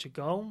to reach a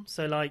goal.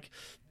 So like,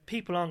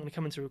 people aren't going to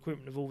come into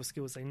recruitment with all the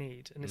skills they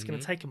need, and it's going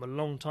to take them a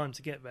long time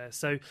to get there.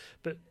 So,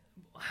 but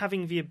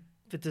having the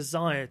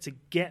desire to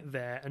get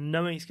there and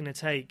knowing it's going to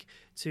take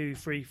 2,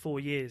 3, 4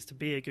 years to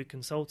be a good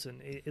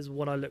consultant is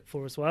what I look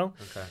for as well.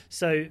 Okay.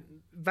 So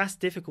that's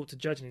difficult to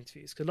judge in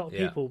interviews, because a lot of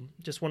people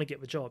just want to get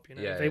the job,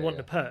 they want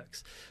the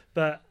perks.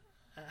 But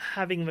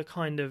having the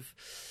kind of,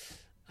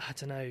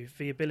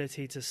 the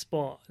ability to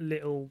spot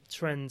little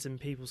trends in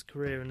people's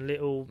career and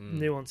little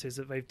nuances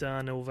that they've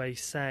done or they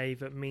say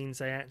that means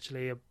they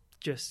actually are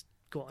just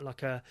got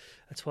like a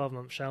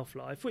 12-month shelf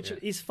life, which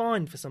is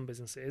fine for some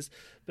businesses,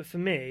 but for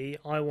me,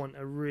 I want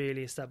a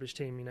really established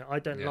team. I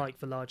don't like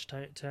the large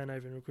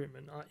turnover in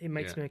recruitment. It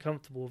makes me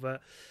uncomfortable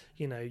that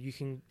you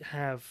can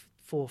have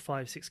 4,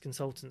 5, 6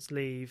 consultants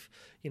leave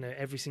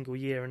every single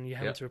year and you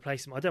have to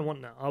replace them. I don't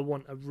want that. I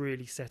want a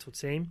really settled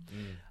team.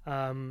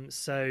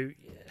 So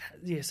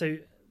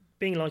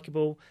being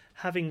likable,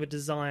 having the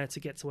desire to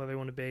get to where they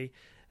want to be,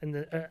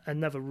 and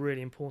another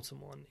really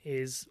important one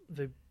is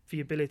the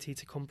ability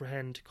to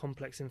comprehend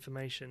complex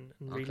information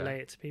and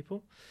relay it to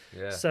people.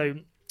 So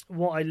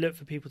what I look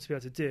for people to be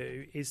able to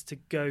do is to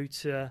go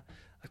to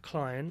a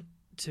client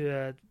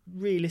to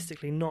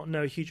realistically not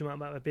know a huge amount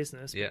about their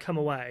business, but come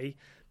away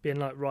being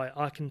like, right,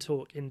 I can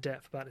talk in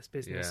depth about this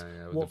business,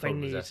 what the they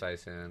need,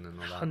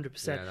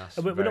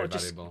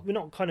 100%. We're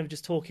not kind of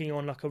just talking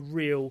on like a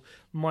real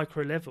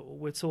micro level.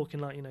 We're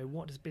talking like,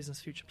 what does business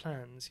future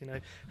plans,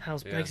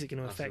 how's Brexit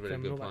going to affect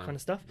them, and all that kind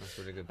of stuff. That's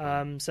a really good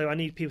point. So I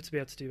need people to be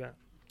able to do that.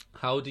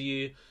 How do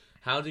you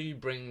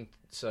bring?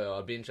 So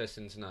I'd be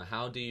interested to know,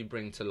 how do you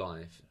bring to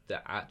life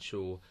the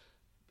actual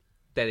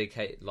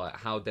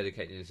how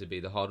dedicated you need to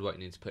be, the hard work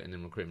you need to put in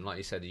recruitment? Like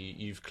you said,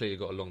 you've clearly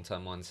got a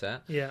long-term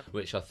mindset,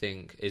 which I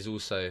think is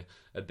also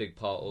a big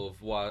part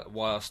of why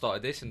I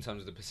started this, in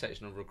terms of the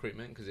perception of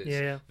recruitment, because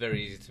it's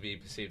very easy to be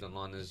perceived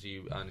online as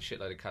you earn a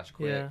shitload of cash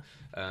quick.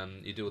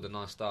 You do all the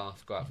nice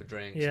stuff, go out for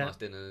drinks, nice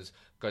dinners,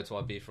 go to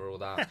IB for all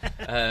that.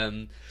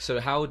 So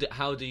how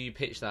do you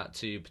pitch that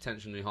to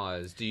potential new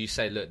hires? Do you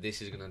say, look,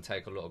 this is going to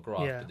take a lot of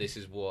graft, but this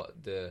is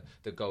what the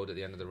gold at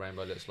the end of the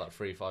rainbow looks like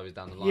 3-5 years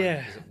down the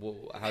line?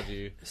 How do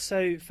you?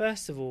 So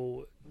first of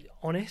all,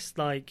 honest,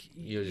 like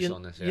you're just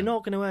honest. You're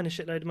not going to earn a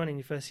shitload of money in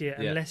your first year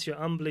unless you're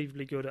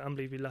unbelievably good or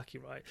unbelievably lucky,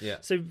 right?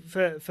 So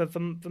for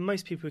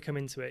most people who come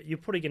into it, you're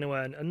probably going to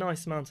earn a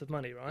nice amount of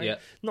money, right?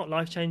 Not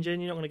life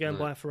changing. You're not going to go and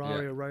buy a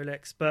Ferrari or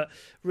Rolex, but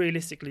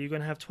realistically, you're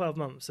going to have 12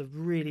 months of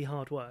really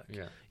hard work.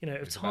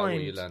 Of time.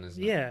 What you learn,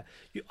 isn't it?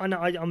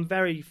 I'm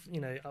very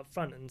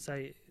upfront and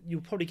say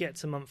you'll probably get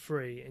to month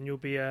 3 and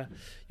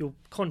you'll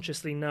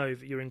consciously know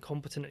that you're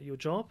incompetent at your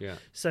job.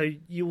 So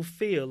you'll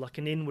feel like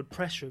an inward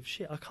pressure of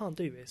shit. I can't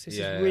do this. This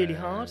is really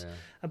hard.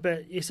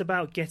 But it's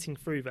about getting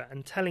through that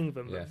and telling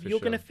them that you're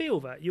going to feel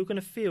that. You're going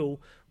to feel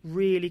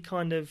really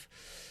kind of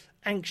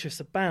anxious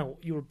about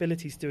your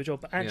ability to do a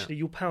job, but actually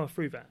you'll power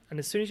through that. And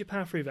as soon as you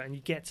power through that and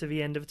you get to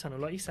the end of the tunnel,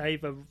 like you say,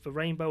 the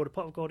rainbow or the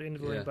pot of gold at the end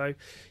of the rainbow,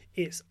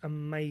 it's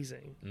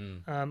amazing.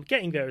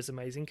 Getting there is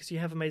amazing because you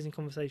have amazing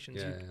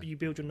conversations. You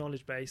build your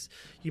knowledge base,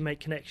 you make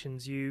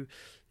connections, you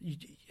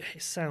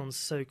it sounds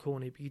so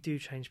corny, but you do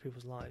change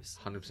people's lives.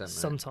 100%, mate.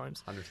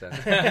 Sometimes.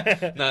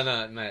 100%.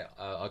 No, mate,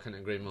 I couldn't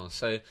agree more.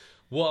 So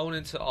what I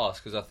wanted to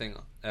ask, because I think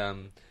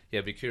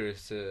be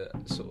curious to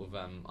sort of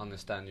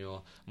understand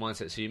your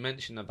mindset. So you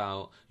mentioned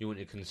about you want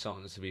your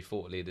consultants to be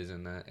thought leaders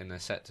in their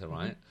sector,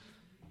 right?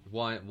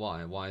 Why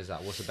is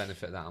that? What's the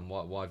benefit of that, and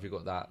why have you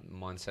got that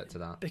mindset to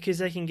that? Because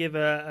they can give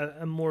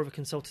a more of a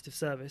consultative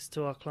service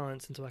to our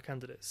clients and to our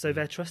candidates, so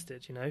they're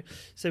trusted.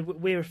 So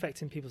we're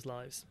affecting people's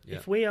lives.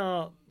 If we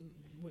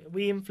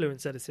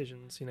influence their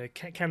decisions,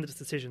 candidates'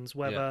 decisions,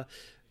 whether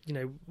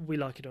we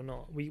like it or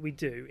not. We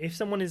do. If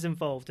someone is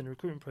involved in a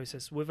recruitment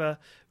process with a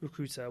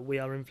recruiter, we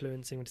are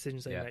influencing the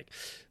decisions they make,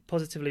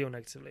 positively or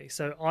negatively.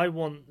 So I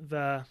want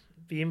the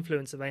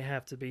influence that they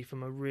have to be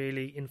from a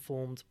really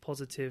informed,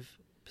 positive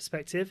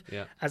perspective,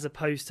 as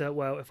opposed to,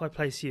 well, if I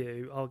place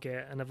you, I'll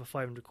get another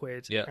 500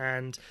 quid,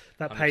 and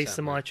that pays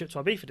for my trip to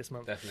IB for this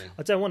month. Definitely.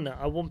 I don't want that.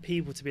 I want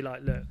people to be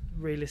like, look,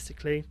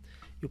 realistically,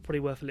 you're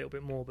probably worth a little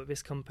bit more, but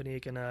this company are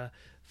going to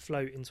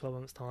float in 12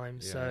 months' time.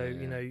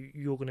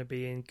 You're going to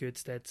be in good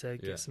stead to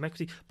get some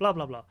equity, blah,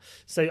 blah, blah.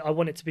 So I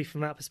want it to be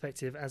from that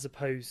perspective as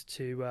opposed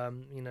to,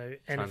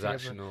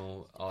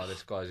 transactional,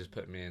 this guy's just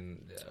putting me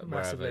in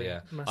massively,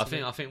 wherever,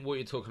 massively. I think what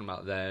you're talking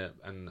about there,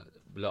 and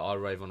look, I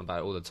rave on about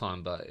it all the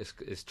time, but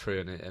it's true,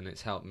 and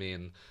it's helped me,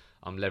 and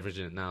I'm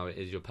leveraging it now,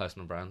 is your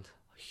personal brand.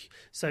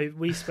 So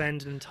we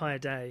spend an entire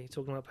day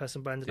talking about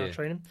personal brand in our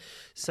training.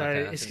 So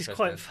it's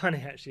quite funny,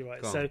 actually,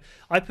 right? So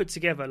I put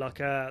together like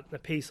a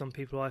piece on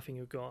people I think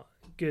have got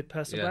good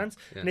personal brands,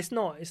 and it's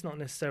not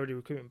necessarily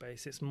recruitment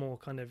based. It's more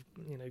kind of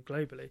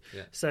globally.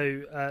 Yeah.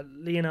 So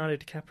Leonardo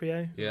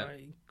DiCaprio,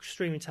 right,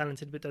 extremely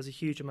talented, but does a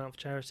huge amount for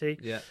charity.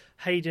 Yeah.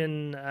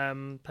 Hayden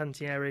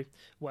Panettiere,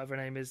 whatever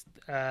her name is,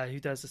 who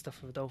does the stuff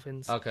for the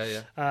Dolphins.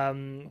 Okay. Yeah.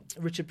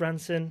 Richard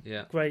Branson,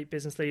 great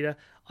business leader.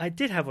 I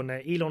did have on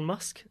there Elon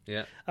Musk.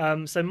 Yeah.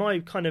 So my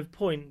kind of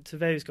point to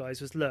those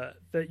guys was, look,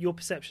 that your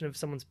perception of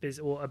someone's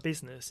or a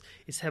business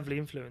is heavily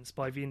influenced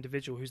by the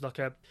individual who's like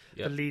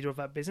the leader of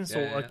that business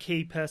or a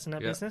key person in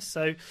that business.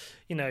 So,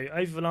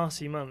 over the last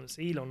few months,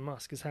 Elon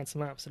Musk has had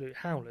some absolute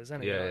howlers,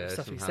 hasn't he?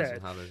 Stuff he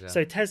said. Howlers,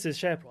 So Tesla's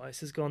share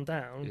price has gone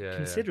down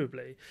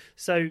considerably.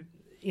 So,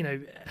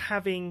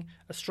 having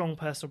a strong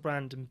personal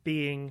brand and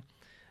being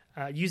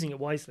using it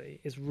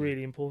wisely is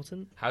really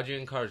important. How do you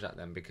encourage that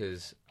then?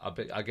 Because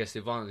I guess the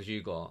advantage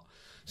you got.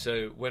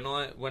 So when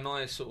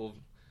I sort of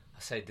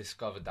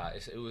discovered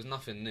that it was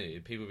nothing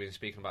new. People have been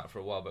speaking about it for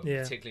a while, but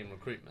particularly in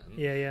recruitment,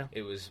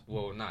 it was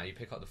you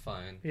pick up the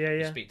phone,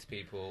 you speak to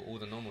people, all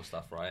the normal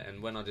stuff, right?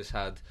 And when I just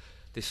had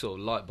this sort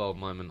of light bulb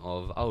moment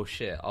of, oh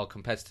shit, our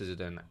competitors are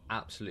doing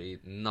absolutely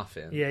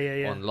nothing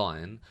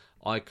online.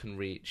 I can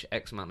reach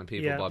X amount of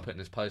people by putting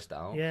this post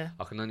out.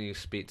 I can only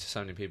speak to so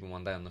many people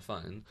one day on the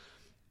phone.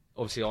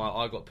 Obviously,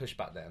 I got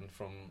pushback then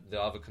from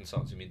the other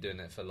consultants who've been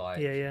doing it for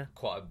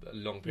quite a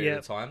long period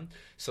of time.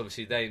 So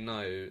obviously they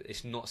know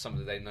it's not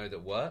something that they know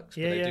that works,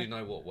 but they do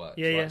know what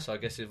works, right? So I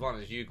guess the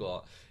advantage you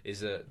got is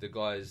that the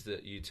guys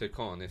that you took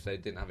on, if they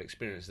didn't have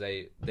experience,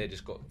 they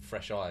just got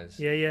fresh eyes.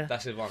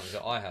 That's the advantage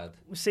that I had.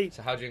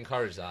 So how do you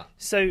encourage that?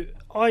 So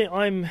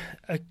I'm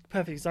a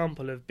perfect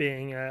example of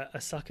being a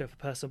sucker for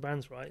personal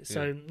brands, right?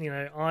 So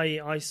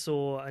I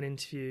saw an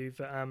interview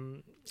that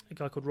a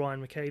guy called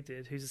Ryan McCabe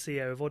did, who's the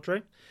CEO of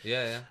Odro.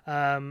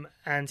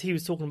 And he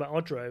was talking about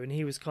Odro, and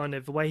he was kind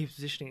of, the way he was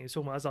positioning it, he was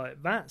talking about, I was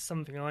like, that's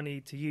something I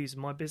need to use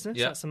in my business.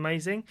 That's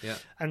amazing.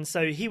 And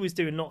so he was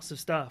doing lots of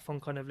stuff on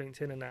kind of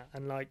LinkedIn and that,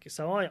 and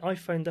so I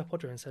phoned up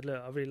Odro and said,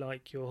 look, I really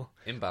like your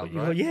inbound,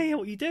 right?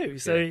 What you do.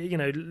 So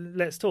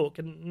let's talk.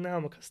 And now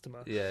I'm a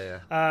customer.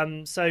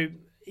 So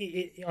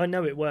I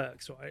know it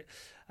works, right?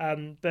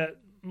 But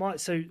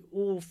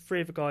all three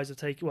of the guys have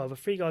taken. Well, the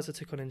three guys I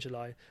took on in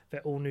July,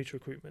 they're all new to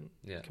recruitment,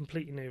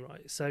 completely new,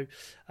 right? So,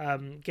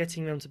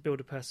 getting them to build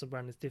a personal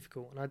brand is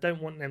difficult, and I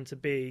don't want them to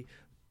be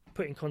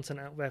putting content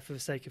out there for the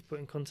sake of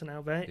putting content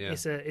out there.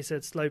 It's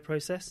a slow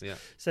process.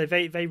 So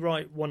they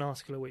write one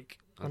article a week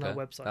on our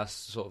website. That's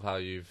sort of how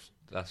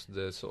that's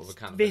the sort of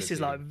accountability. This is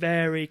like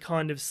very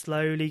kind of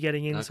slowly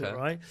getting into it,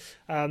 right?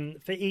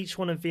 For each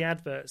one of the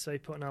adverts they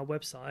put on our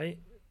website,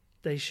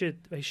 they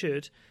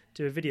should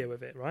do a video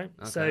with it, right?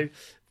 So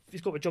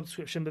it's got a job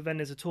description, but then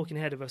there's a talking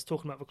head of us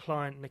talking about the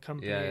client and the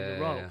company and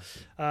the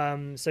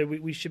role. So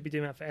we should be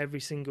doing that for every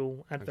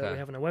single advert we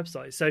have on our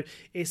website. So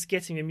it's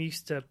getting them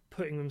used to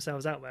putting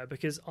themselves out there,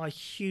 because I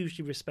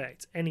hugely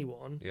respect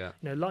anyone,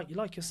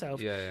 like yourself,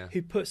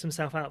 who puts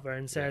himself out there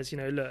and says,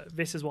 look,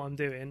 this is what I'm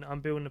doing. I'm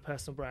building a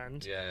personal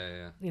brand.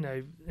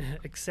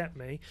 Accept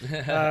me.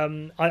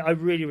 I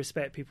really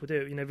respect people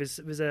do it.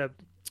 There's a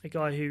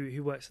guy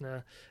who works in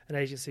an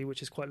agency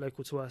which is quite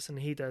local to us, and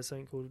he does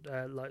something called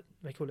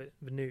they call it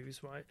the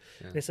news, right?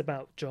 And it's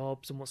about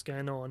jobs and what's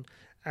going on,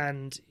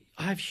 and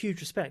I have huge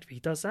respect for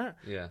he does that,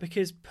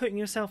 because putting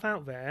yourself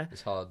out there,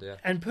 it's hard,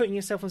 and putting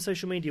yourself on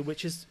social media,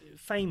 which is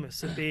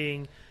famous for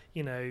being,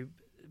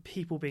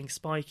 people being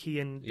spiky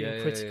and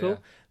being critical.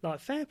 Like,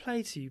 fair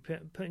play to you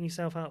putting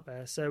yourself out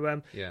there. So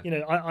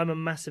I'm a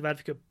massive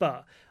advocate,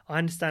 but I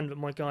understand that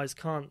my guys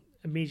can't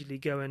immediately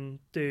go and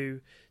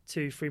do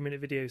 2-3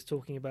 minute videos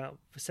talking about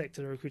the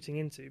sector they're recruiting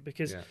into,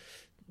 because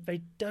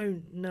they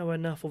don't know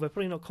enough, or they're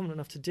probably not confident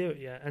enough to do it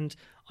yet, and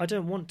I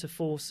don't want to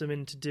force them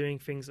into doing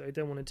things that they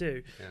don't want to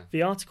do.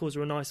 The articles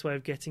are a nice way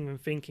of getting them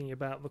thinking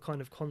about the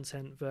kind of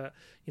content that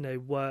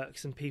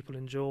works and people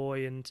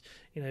enjoy, and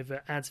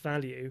that adds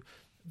value.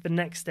 The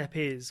next step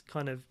is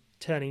kind of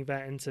turning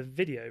that into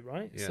video,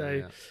 right?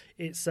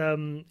 It's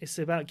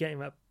about getting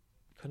that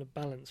kind of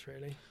balance,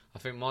 really. I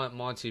think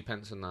my 2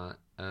 pence on that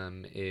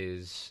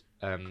is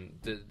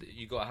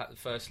you got to have,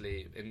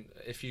 firstly,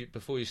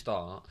 before you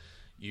start,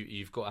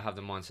 you've got to have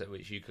the mindset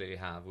which you clearly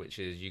have, which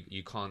is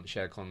you can't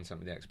share content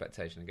with the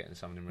expectation of getting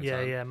something in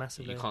return.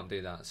 Massively. You can't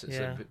do that.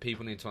 So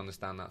people need to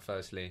understand that.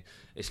 Firstly,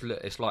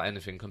 it's like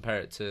anything. Compare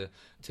it to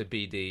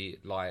BD.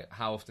 Like,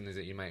 how often is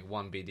it you make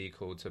one BD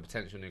call to a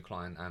potential new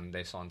client and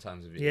they sign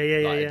terms with you?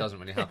 It doesn't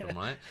really happen,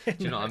 right? Do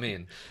you know what I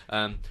mean?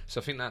 So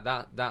I think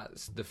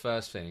that's the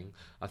first thing.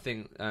 I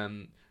think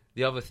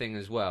the other thing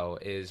as well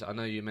is, I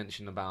know you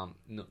mentioned about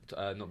not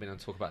being able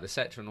to talk about the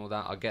sector and all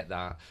that. I get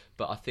that,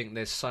 but I think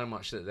there's so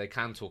much that they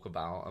can talk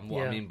about, and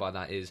what I mean by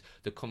that is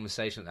the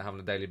conversation that they have on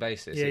a daily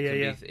basis.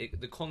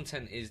 The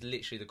content is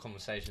literally the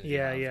conversation. Do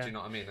you know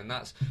what I mean? And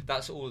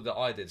that's all that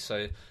I did.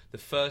 So the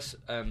first.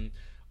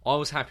 I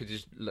was happy to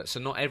look, so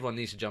not everyone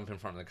needs to jump in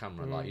front of the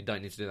camera. Like, you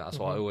don't need to do that. That's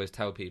why I always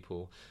tell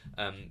people.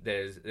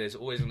 There's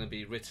always going to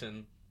be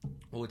written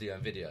audio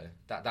and video.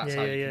 That's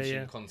how you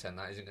consume content.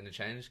 That isn't going to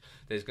change.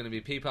 There's going to be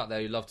people out there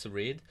who love to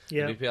read.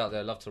 There's going to be people out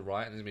there who love to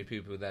write, and there's going to be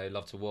people there who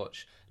love to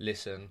watch,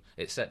 listen,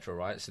 etc.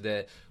 Right?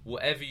 So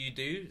whatever you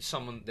do,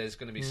 there's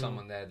going to be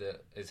someone there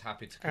that is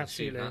happy to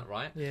consume that.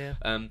 Right? Yeah.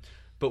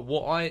 But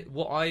what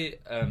I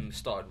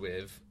started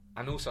with,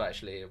 and also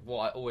actually what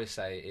I always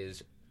say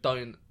is,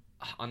 don't.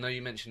 I know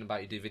you mentioned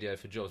about you do video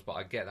for jobs, but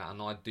I get that,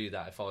 and I'd do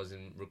that if I was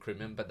in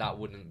recruitment, but that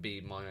wouldn't be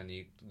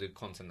the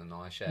content that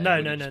I share.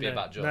 No, be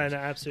about jobs. No,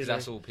 absolutely.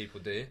 That's all people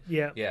do.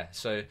 Yeah.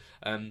 So,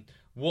 the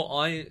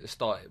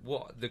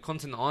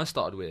content that I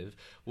started with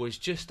was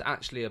just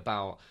actually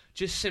about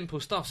just simple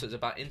stuff. So it's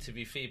about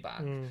interview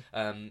feedback.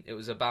 It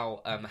was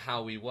about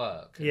how we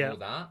work and all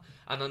that.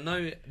 And I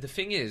know the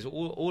thing is,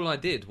 all I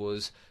did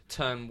was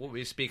turn what we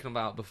were speaking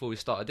about before we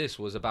started this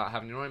was about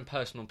having your own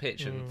personal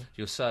pitch and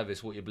your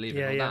service, what you believe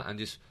in, all that, and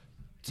just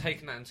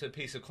taking that into a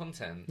piece of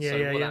content.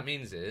 That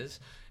means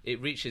is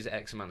it reaches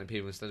X amount of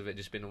people instead of it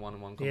just being a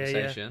one-on-one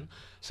conversation.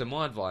 So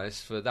my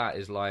advice for that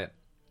is, like,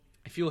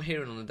 if you're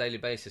hearing on a daily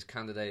basis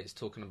candidates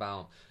talking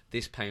about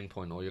this pain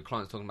point, or your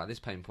clients talking about this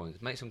pain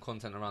point, make some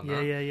content around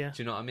that. Do you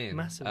know what I mean?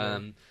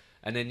 Massively.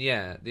 And then,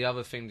 the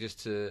other thing,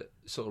 just to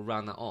sort of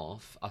round that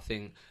off, I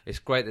think it's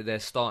great that they're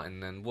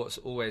starting. And what's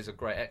always a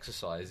great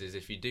exercise is,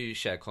 if you do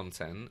share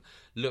content,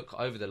 look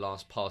over the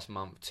past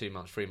month, 2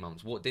 months, 3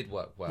 months, what did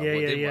work well, what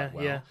didn't work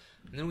well.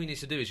 And then all you need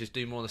to do is just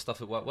do more of the stuff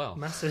that worked well.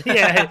 Massively.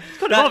 It's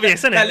kind of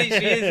obvious, isn't it? That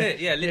literally is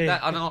it.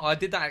 And I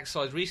did that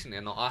exercise recently,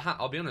 and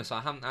I'll be honest,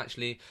 I haven't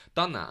actually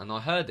done that. And I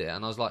heard it,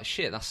 and I was like,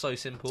 shit, that's so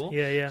simple.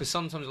 Because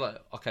sometimes, like,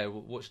 okay,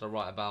 well, what should I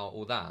write about,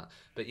 all that?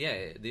 But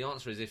the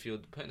answer is, if you're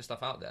putting the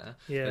stuff out there,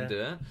 then do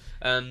it.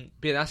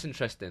 But that's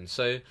interesting.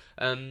 So,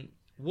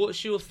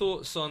 what's your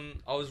thoughts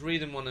on? I was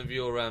reading one of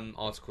your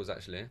articles,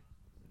 actually.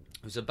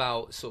 It was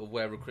about sort of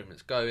where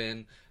recruitment's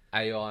going,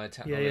 AI,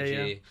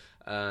 technology,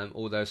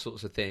 all those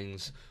sorts of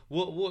things.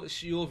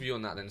 What's your view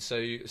on that then? So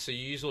you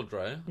use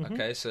Odro,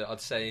 okay? So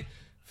I'd say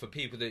for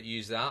people that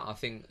use that, I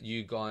think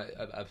you guys,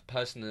 a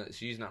person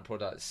that's using that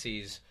product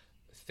sees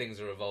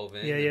things are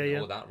evolving and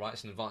all that, right?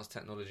 It's an advanced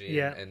technology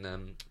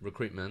in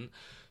recruitment.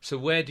 So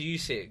where do you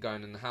see it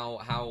going, and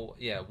what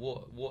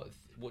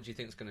do you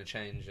think is going to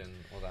change and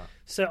all that?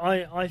 So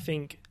I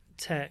think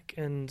tech,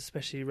 and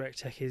especially rec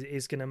tech,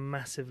 is going to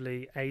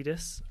massively aid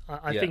us.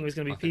 I think there's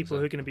going to be people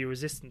who are going to be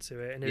resistant to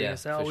it, and they're going to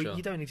say,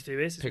 you don't need to do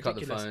this, it's pick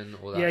ridiculous. Up the phone,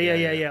 all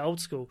that. Old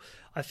school.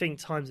 I think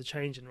times are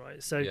changing,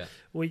 right? So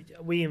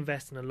we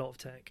invest in a lot of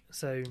tech.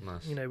 So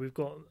nice. We've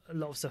got a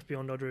lot of stuff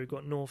beyond Odro. We've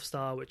got North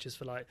Star, which is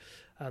for like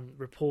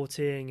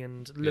reporting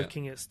and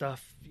looking at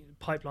stuff,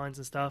 pipelines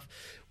and stuff.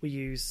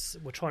 We're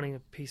trying a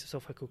piece of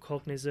software called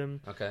Cognism,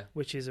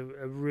 which is a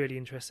really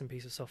interesting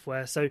piece of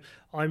software. So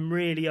I'm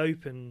really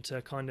open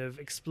to kind of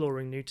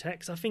exploring new tech,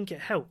 because I think it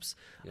helps.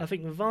 I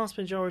think the vast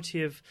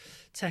majority of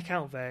tech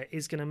out there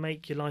is going to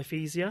make your life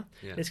easier.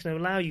 It's going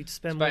to allow you to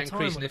spend more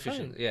time on the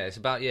phone. It's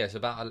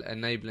about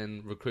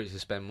enabling recruiters to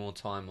spend more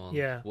time on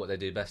what they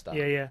do best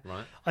at.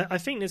 Right. I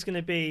think there's going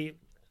to be.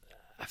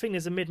 I think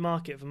there's a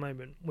mid-market at the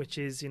moment, which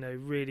is,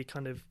 really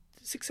kind of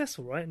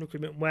successful, right, in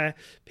recruitment, where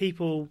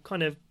people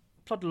kind of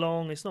plod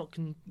along. It's not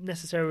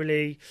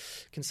necessarily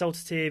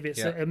consultative.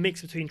 It's a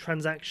mix between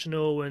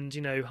transactional and,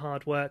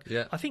 hard work.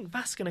 I think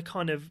that's going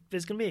to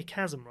there's going to be a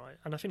chasm, right?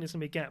 And I think there's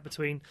going to be a gap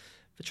between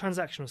the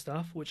transactional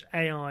stuff, which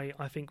AI,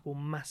 I think, will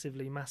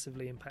massively,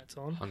 massively impact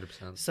on.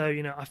 100%. So,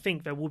 I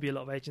think there will be a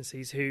lot of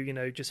agencies who,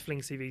 just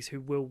fling CVs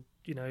who will,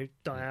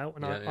 die out.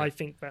 And I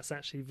think that's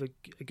actually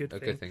a good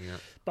thing. A good thing, yeah.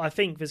 But I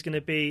think there's going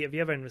to be, at the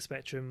other end of the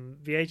spectrum,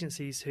 the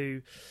agencies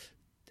who,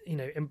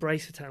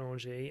 embrace the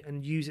technology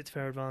and use it to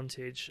their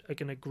advantage are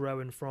going to grow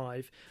and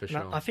thrive. For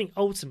sure. I think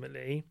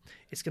ultimately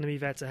it's going to be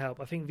there to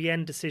help. I think the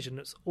end decision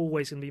that's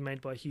always going to be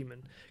made by a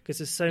human, because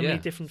there's so many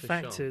different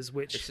factors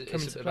which come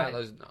into play.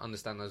 It's about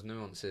understand those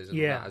nuances and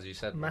all that, as you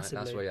said, right?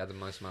 That's where you add the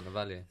most amount of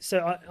value. So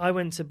I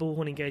went to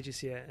Bullhorn Engage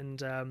this year,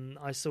 and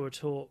I saw a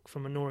talk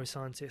from a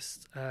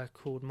neuroscientist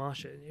called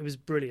Marsha. It was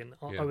brilliant.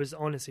 I was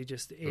honestly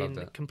just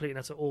in complete and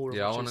utter awe of what she was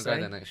saying. I want to go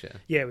there next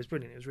year. Yeah, it was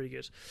brilliant. It was really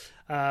good.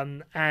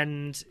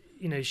 And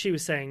she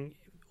was saying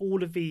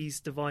all of these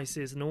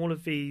devices and all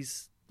of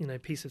these,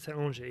 pieces of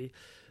technology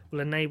will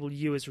enable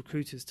you as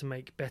recruiters to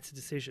make better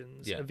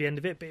decisions at the end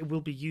of it, but it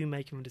will be you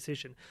making the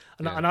decision.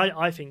 And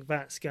I think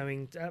that's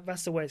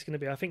the way it's going to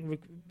be. I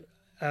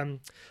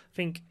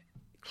think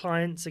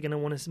clients are going to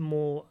want us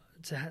more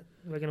they're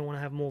going to want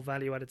to have more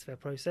value added to their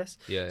process.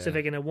 So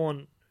they're going to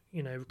want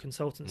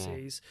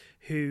consultancies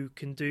who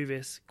can do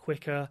this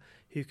quicker,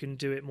 who can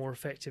do it more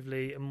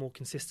effectively and more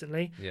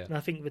consistently. Yeah. And I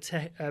think the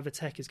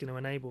tech is going to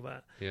enable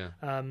that. Yeah.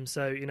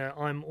 So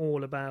I'm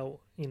all about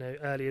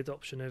early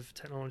adoption of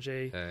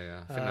technology.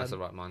 Yeah. I think that's the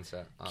right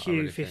mindset.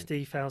 Queue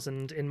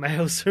 50,000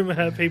 emails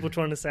from people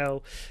trying to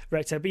sell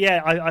RecTech. But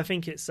yeah, I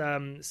think it's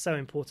so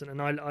important,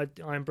 and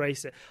I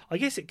embrace it. I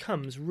guess it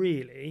comes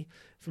really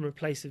from a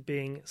place of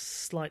being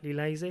slightly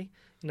lazy.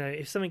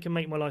 If something can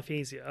make my life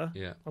easier,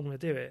 I'm going to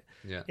do it.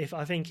 Yeah. If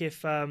I can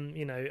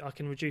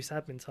reduce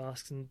admin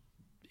tasks and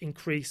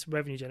increase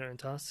revenue generating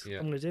tasks,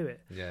 I'm going to do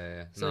it.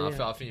 Yeah. So,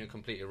 I think you're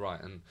completely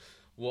right. And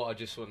what I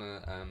just want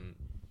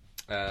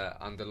to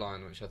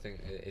underline, which I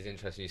think is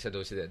interesting, you said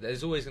obviously that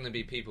there's always going to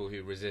be people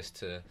who resist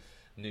to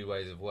new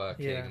ways of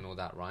working and all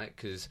that, right?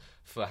 Because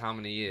for how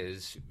many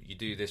years you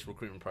do this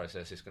recruitment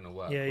process, it's going to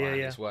work, right?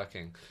 It's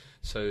working.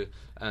 So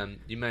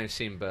you may have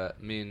seen,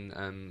 but me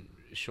and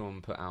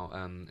Sean put out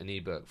an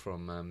ebook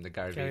from the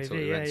Gary Vee talk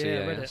we went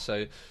to.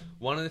 So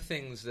one of the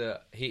things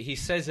that he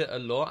says it a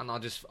lot, and I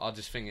just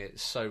think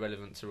it's so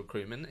relevant to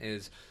recruitment,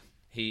 is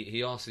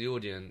he asks the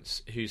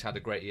audience who's had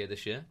a great year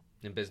this year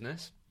in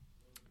business.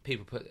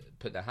 People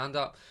put their hand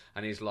up,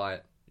 and he's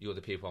like, "You're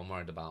the people I'm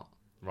worried about."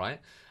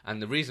 Right,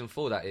 and the reason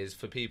for that is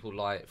for people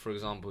like, for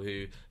example,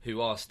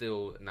 who are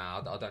still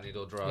now, I don't need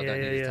Odro, I don't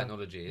need these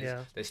technologies.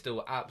 They're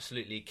still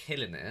absolutely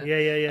killing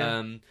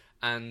it.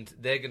 And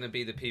they're going to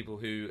be the people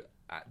who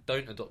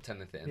don't adopt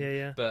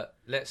anything. But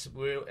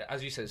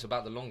as you said, it's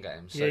about the long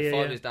game. So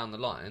 5 years down the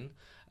line,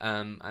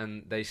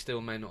 and they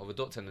still may not have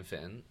adopted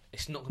anything,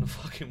 it's not going to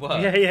fucking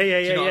work. Do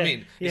you know what I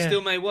mean? It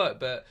still may work,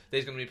 but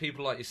there's going to be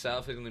people like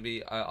yourself. There's going to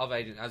be other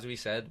agents, as we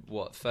said,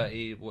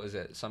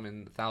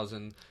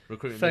 1,000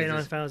 recruitment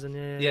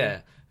 39,000,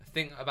 yeah.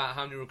 Think about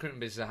how many recruitment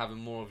businesses are having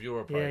more of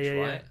your approach,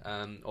 right?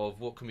 Of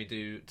what can we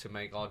do to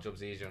make our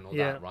jobs easier and all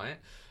that, right?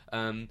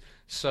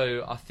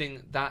 So I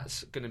think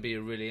that's going to be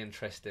a really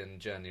interesting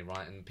journey,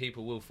 right? And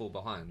people will fall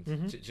behind.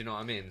 Do you know what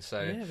I mean?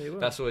 So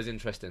that's always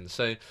interesting.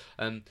 So,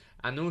 and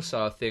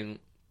also I think,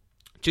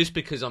 just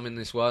because I'm in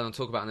this world and I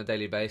talk about it on a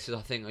daily basis,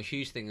 I think a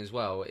huge thing as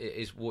well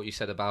is what you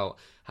said about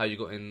how you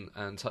got in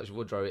touch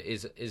with Odro.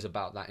 Is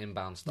about that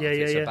inbound stuff.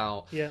 It's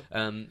about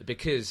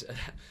because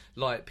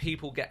like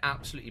people get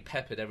absolutely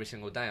peppered every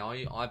single day.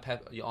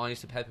 I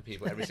used to pepper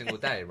people every single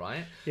day,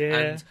 right?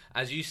 And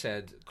as you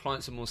said,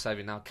 clients are more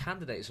savvy now.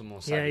 Candidates are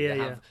more savvy.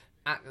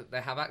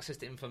 They have access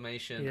to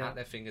information at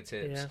their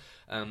fingertips,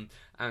 and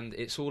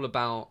it's all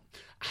about.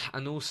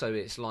 And also,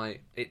 it's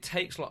like it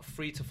takes like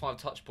 3 to 5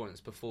 touch points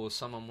before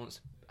someone wants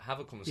to have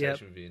a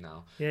conversation with you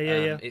now.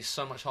 It's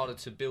so much harder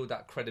to build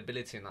that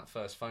credibility in that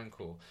first phone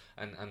call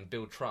and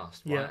build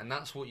trust, right? And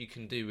that's what you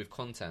can do with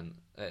content,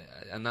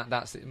 and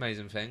that's the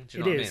amazing thing. Do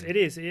you know what I mean? It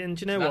is, and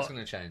do you know what? That's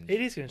going to change.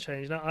 It is going to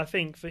change. Now, I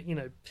think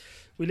that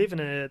we live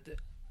in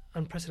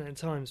unprecedented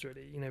times,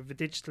 really. The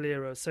digital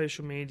era,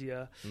 social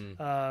media.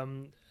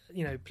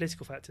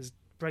 Political factors,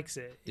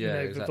 Brexit,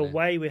 exactly. The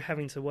way we're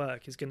having to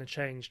work is going to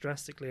change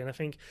drastically, and I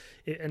think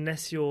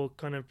unless you're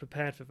kind of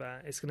prepared for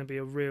that, it's going to be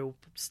a real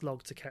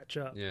slog to catch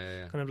up.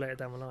 Kind of later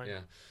down the line.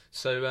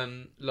 So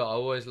look, I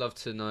always love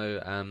to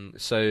know.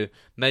 So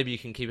maybe you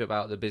can keep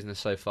about the business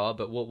so far,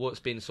 but what's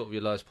been sort of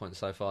your lowest point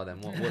so far? Then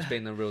what's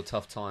been a real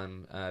tough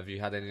time? Have you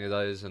had any of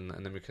those? And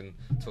then we can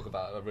talk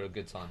about a real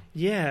good time.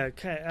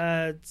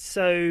 Okay.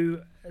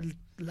 So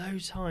low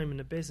time in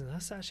the business,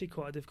 that's actually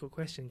quite a difficult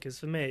question, because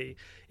for me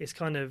it's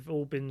kind of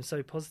all been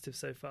so positive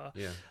so far.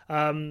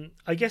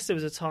 I guess there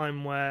was a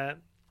time where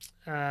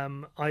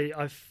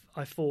I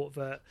thought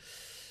that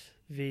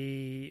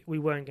we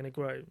weren't going to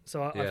grow,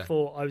 so I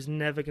thought I was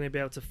never going to be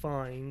able to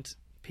find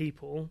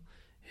people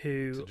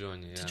who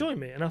to join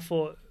me, and I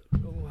thought,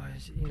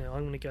 I'm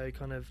going to go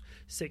kind of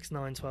 6,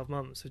 9, 12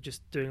 months of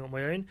just doing it on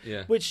my own,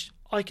 which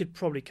I could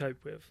probably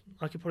cope with.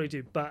 I could probably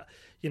do, but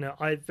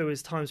there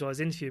was times where I was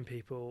interviewing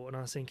people and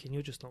I was thinking,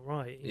 you're just not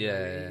right.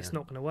 It's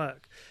not going to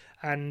work.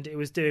 And it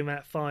was doing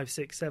that 5,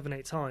 6, 7,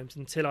 8 times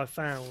until I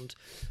found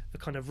the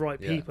kind of right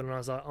people, and I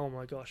was like, oh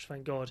my gosh,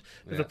 thank God.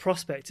 With the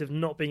prospect of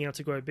not being able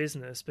to grow a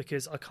business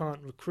because I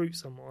can't recruit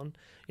someone,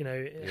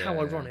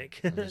 how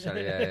ironic. I know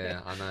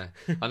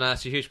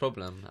that's a huge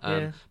problem.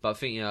 But I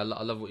think I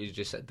love what you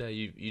just said there.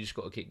 You just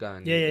got to keep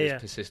going.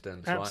 It's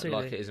persistence, right?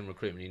 Like it is in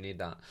recruitment, you need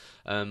that.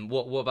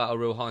 What about a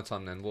real high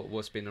time then?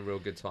 What's been a real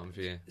good time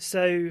for you?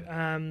 So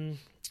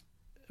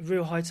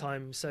real high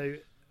time. So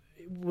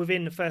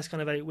within the first kind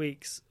of 8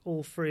 weeks,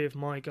 all 3 of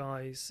my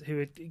guys, who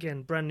are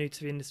again brand new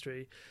to the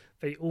industry,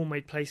 they all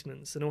made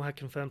placements and all had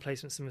confirmed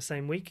placements in the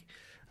same week.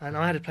 And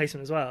I had a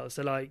placement as well.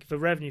 So like the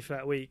revenue for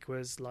that week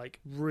was like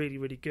really,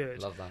 really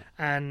good. Love that.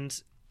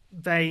 And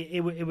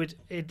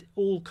it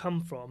all come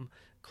from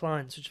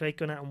clients which they'd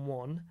gone out and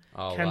won,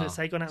 candidates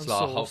they'd gone out and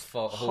sourced,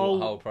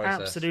 whole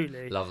process.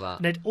 Absolutely, love that.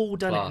 And they'd all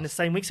done it in the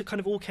same week, so it kind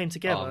of all came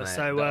together.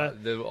 So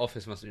the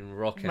office must have been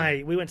rocking,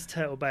 mate. We went to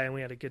Turtle Bay and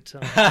we had a good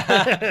time.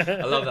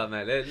 I love that,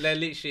 mate. There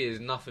literally is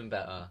nothing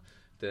better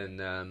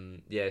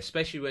then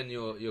especially when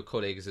your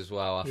colleagues as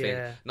well. I think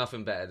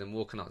nothing better than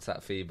walking up to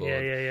that fee board,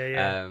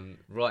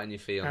 writing your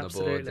fee on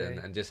Absolutely. the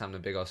board, and just having a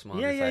big old smile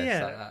on your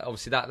face.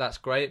 Obviously, that's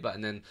great. But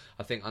and then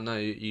I know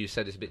you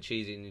said it's a bit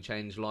cheesy and you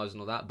change lives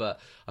and all that, but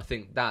I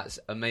think that's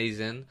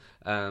amazing.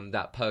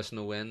 That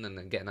personal win and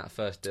then getting that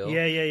first deal.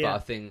 But I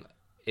think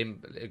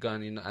and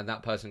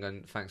that person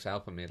going, thanks for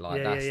helping me, do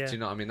you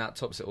know what I mean? That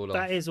tops it all off.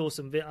 That is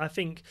awesome. I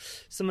think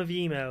some of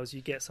the emails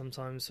you get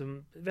sometimes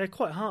they're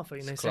quite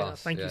heartfelt, saying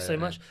thank you so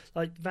much.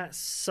 Like, that's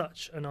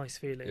such a nice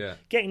feeling.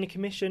 Getting the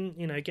commission,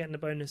 getting the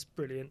bonus,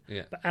 brilliant.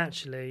 But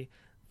actually,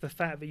 the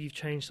fact that you've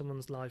changed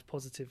someone's life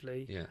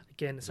positively,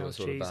 again, it sounds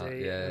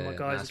cheesy, and my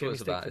guys are getting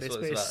stick for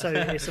this,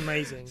 but it's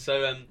amazing.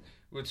 So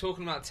we're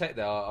talking about tech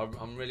there.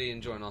 I'm really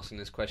enjoying asking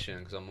this question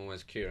because I'm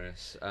always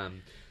curious.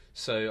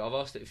 So I've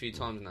asked it a few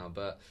times now,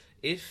 but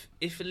if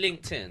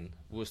LinkedIn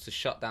was to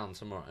shut down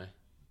tomorrow,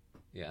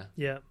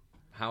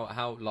 how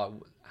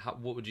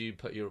what would you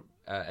put your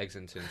eggs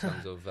into in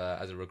terms of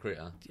as a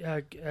recruiter?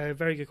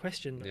 Very good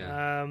question.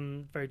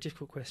 Very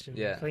difficult question.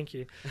 Thank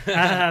you.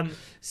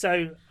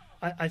 So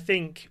I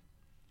think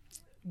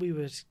we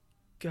would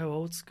go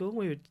old school.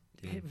 We would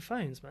hit the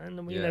phones, man,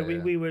 and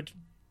we would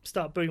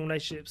start building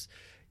relationships,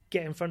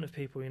 get in front of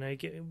people,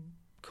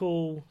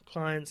 call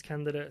clients,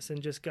 candidates, and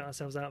just get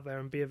ourselves out there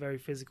and be a very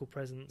physical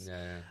presence.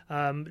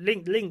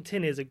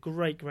 LinkedIn is a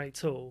great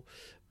tool,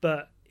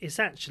 but it's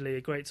actually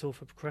a great tool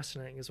for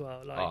procrastinating as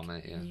well.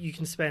 You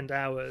can spend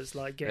hours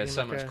getting. There's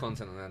so much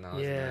content on there now,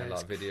 isn't there?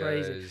 Like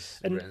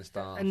videos, written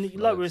stuff, and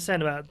like we were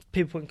saying about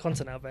people putting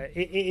content out there,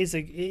 it is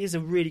a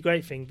really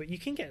great thing. But you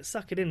can get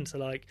suckered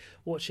into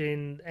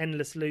watching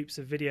endless loops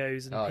of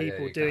videos and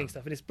people doing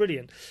stuff, and it's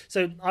brilliant.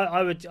 So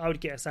I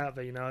would get us out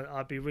there.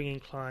 I'd be ringing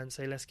clients,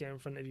 say, let's get in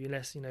front of you,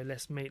 let's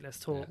meet,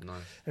 let's talk,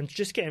 and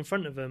just get in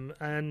front of them.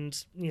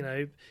 And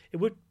it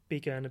would be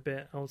going a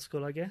bit old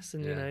school, I guess,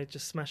 and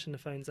just smashing the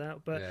phones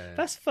out, but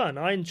that's fun.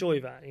 I enjoy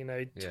that.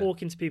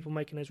 Talking to people,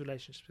 making those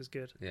relationships is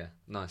good.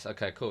 Nice.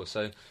 Okay, cool.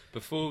 So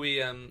before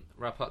we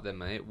wrap up then,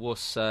 mate,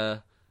 what's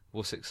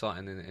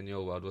exciting in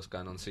your world? What's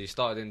going on? So you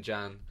started in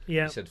Jan.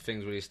 You said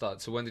things really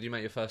started. So when did you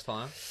make your first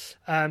hire?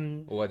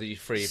 Or did you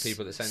free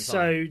people at the same time?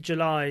 So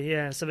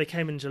July, so they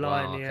came in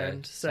July in the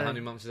end. So how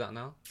many months is that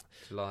now?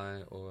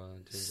 July or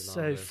June, July?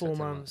 So 4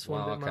 months,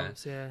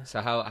 months,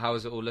 So how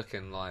is it all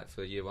looking like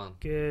for year one?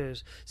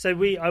 Good. So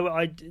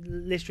I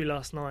literally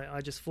last night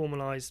I just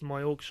formalised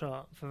my org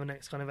chart for the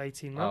next kind of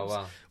 18 months,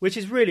 which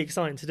is really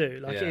exciting to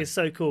do. It is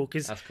so cool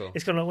because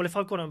it's kind of if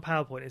I've got it on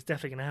PowerPoint, it's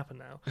definitely going to happen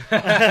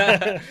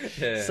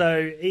now.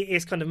 So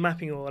it's kind of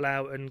mapping it all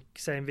out and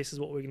saying this is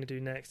what we're going to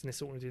do next and this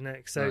is what we're going to do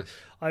next. So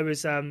I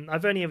was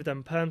I've only ever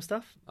done perm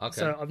stuff,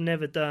 so I've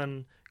never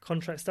done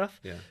contract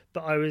stuff,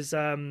 but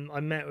I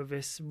met with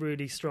this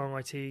really strong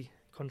IT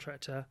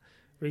contractor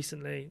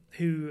recently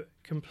who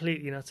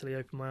completely and utterly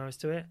opened my eyes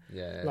to it.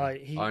 I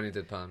only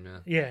did perm.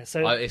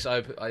 So it's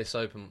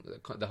open.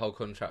 The whole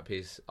contract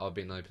piece I've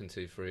been open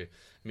to through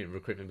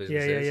recruitment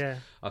businesses.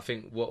 I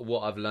think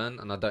what I've learned,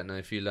 and I don't know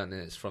if you learned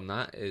it from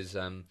that, is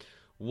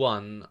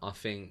one, I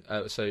think,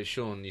 so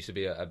Sean used to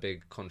be a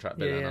big contract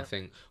builder, and I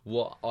think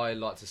what I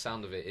like the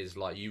sound of it is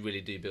you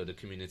really do build a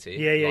community.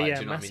 Do you know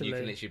what I mean? You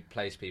can literally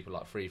place people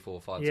 3, 4,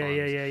 5 times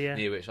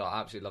near, which I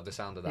absolutely love the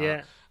sound of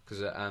that.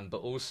 But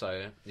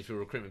also, if you're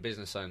a recruitment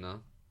business owner,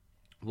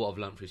 what I've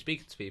learned through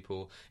speaking to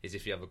people is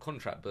if you have a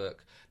contract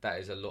book, that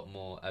is a lot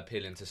more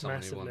appealing to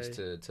someone who wants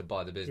to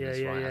buy the business,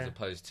 as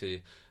opposed to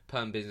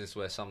perm business,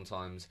 where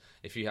sometimes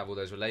if you have all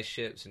those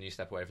relationships and you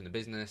step away from the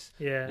business,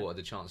 what are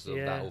the chances of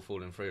that all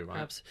falling through,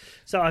 right?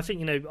 So I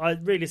think,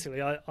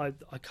 realistically, I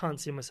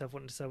can't see myself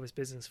wanting to sell this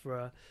business for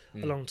a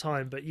long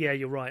time, but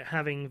you're right,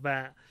 having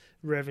that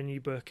revenue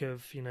book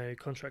of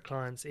contract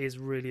clients is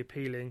really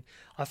appealing.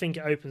 I think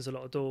it opens a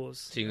lot of doors.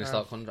 So you're going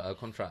to start a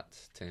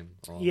contract team?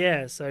 Or?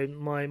 So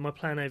my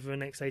plan over the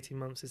next 18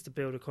 months is to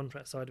build a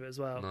contract side of it as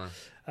well.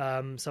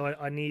 Nice. So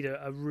I need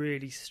a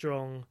really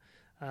strong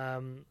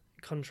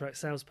contract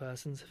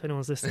salesperson, if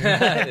anyone's listening.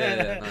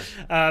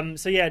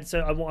 Nice. So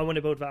I want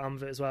to build that arm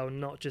of it as well, and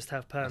not just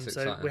have perm. That's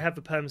so exciting. We have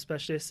the perm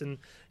specialists, and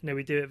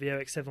we do it the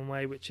OX7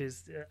 way, which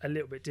is a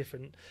little bit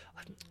different.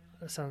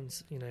 That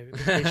sounds a bit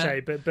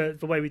cliche, but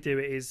the way we do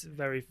it is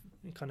very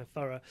kind of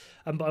thorough.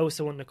 But I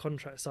also want the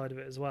contract side of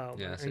it as well,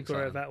 and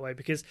grow it that way,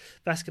 because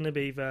that's going to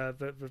be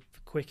the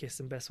quickest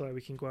and best way we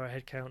can grow our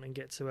headcount and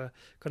get to a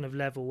kind of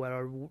level where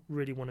I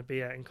really want to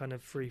be at in kind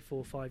of 3,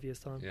 4, 5 years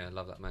time. I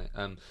love that, mate.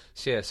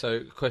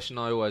 So question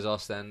I always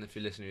ask then, if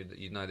you're listening,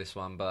 you know this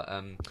one, but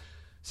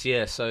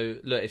so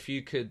look, if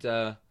you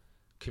could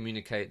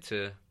communicate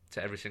to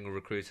every single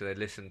recruiter, they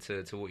listen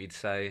to what you'd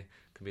say.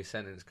 Can be a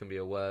sentence, can be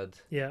a word.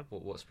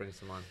 What springs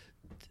to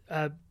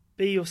mind?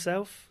 Be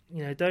yourself.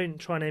 Don't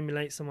try and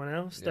emulate someone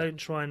else. Don't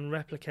try and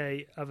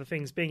replicate other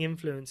things. Being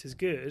influenced is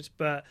good,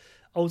 but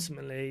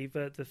ultimately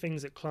the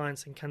things that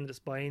clients and candidates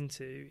buy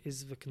into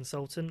is the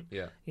consultant.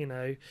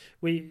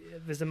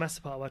 There's a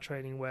massive part of our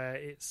training where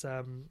it's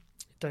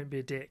don't be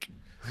a dick.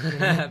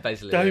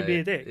 Basically, don't be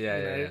a dick.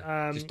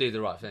 Just do the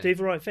right thing. Do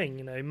the right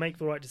thing. Make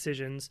the right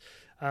decisions.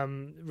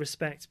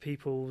 Respect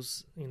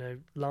people's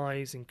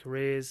lives and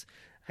careers,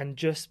 and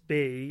just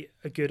be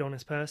a good,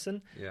 honest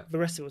person. Yeah. The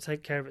rest of it will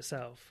take care of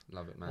itself.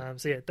 Love it, man.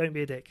 So don't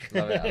be a dick.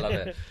 Love it. I love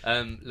it.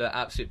 Look,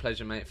 absolute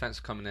pleasure, mate. Thanks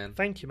for coming in.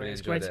 Thank you, mate. Really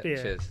it's great to be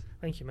here. Cheers.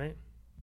 Thank you, mate.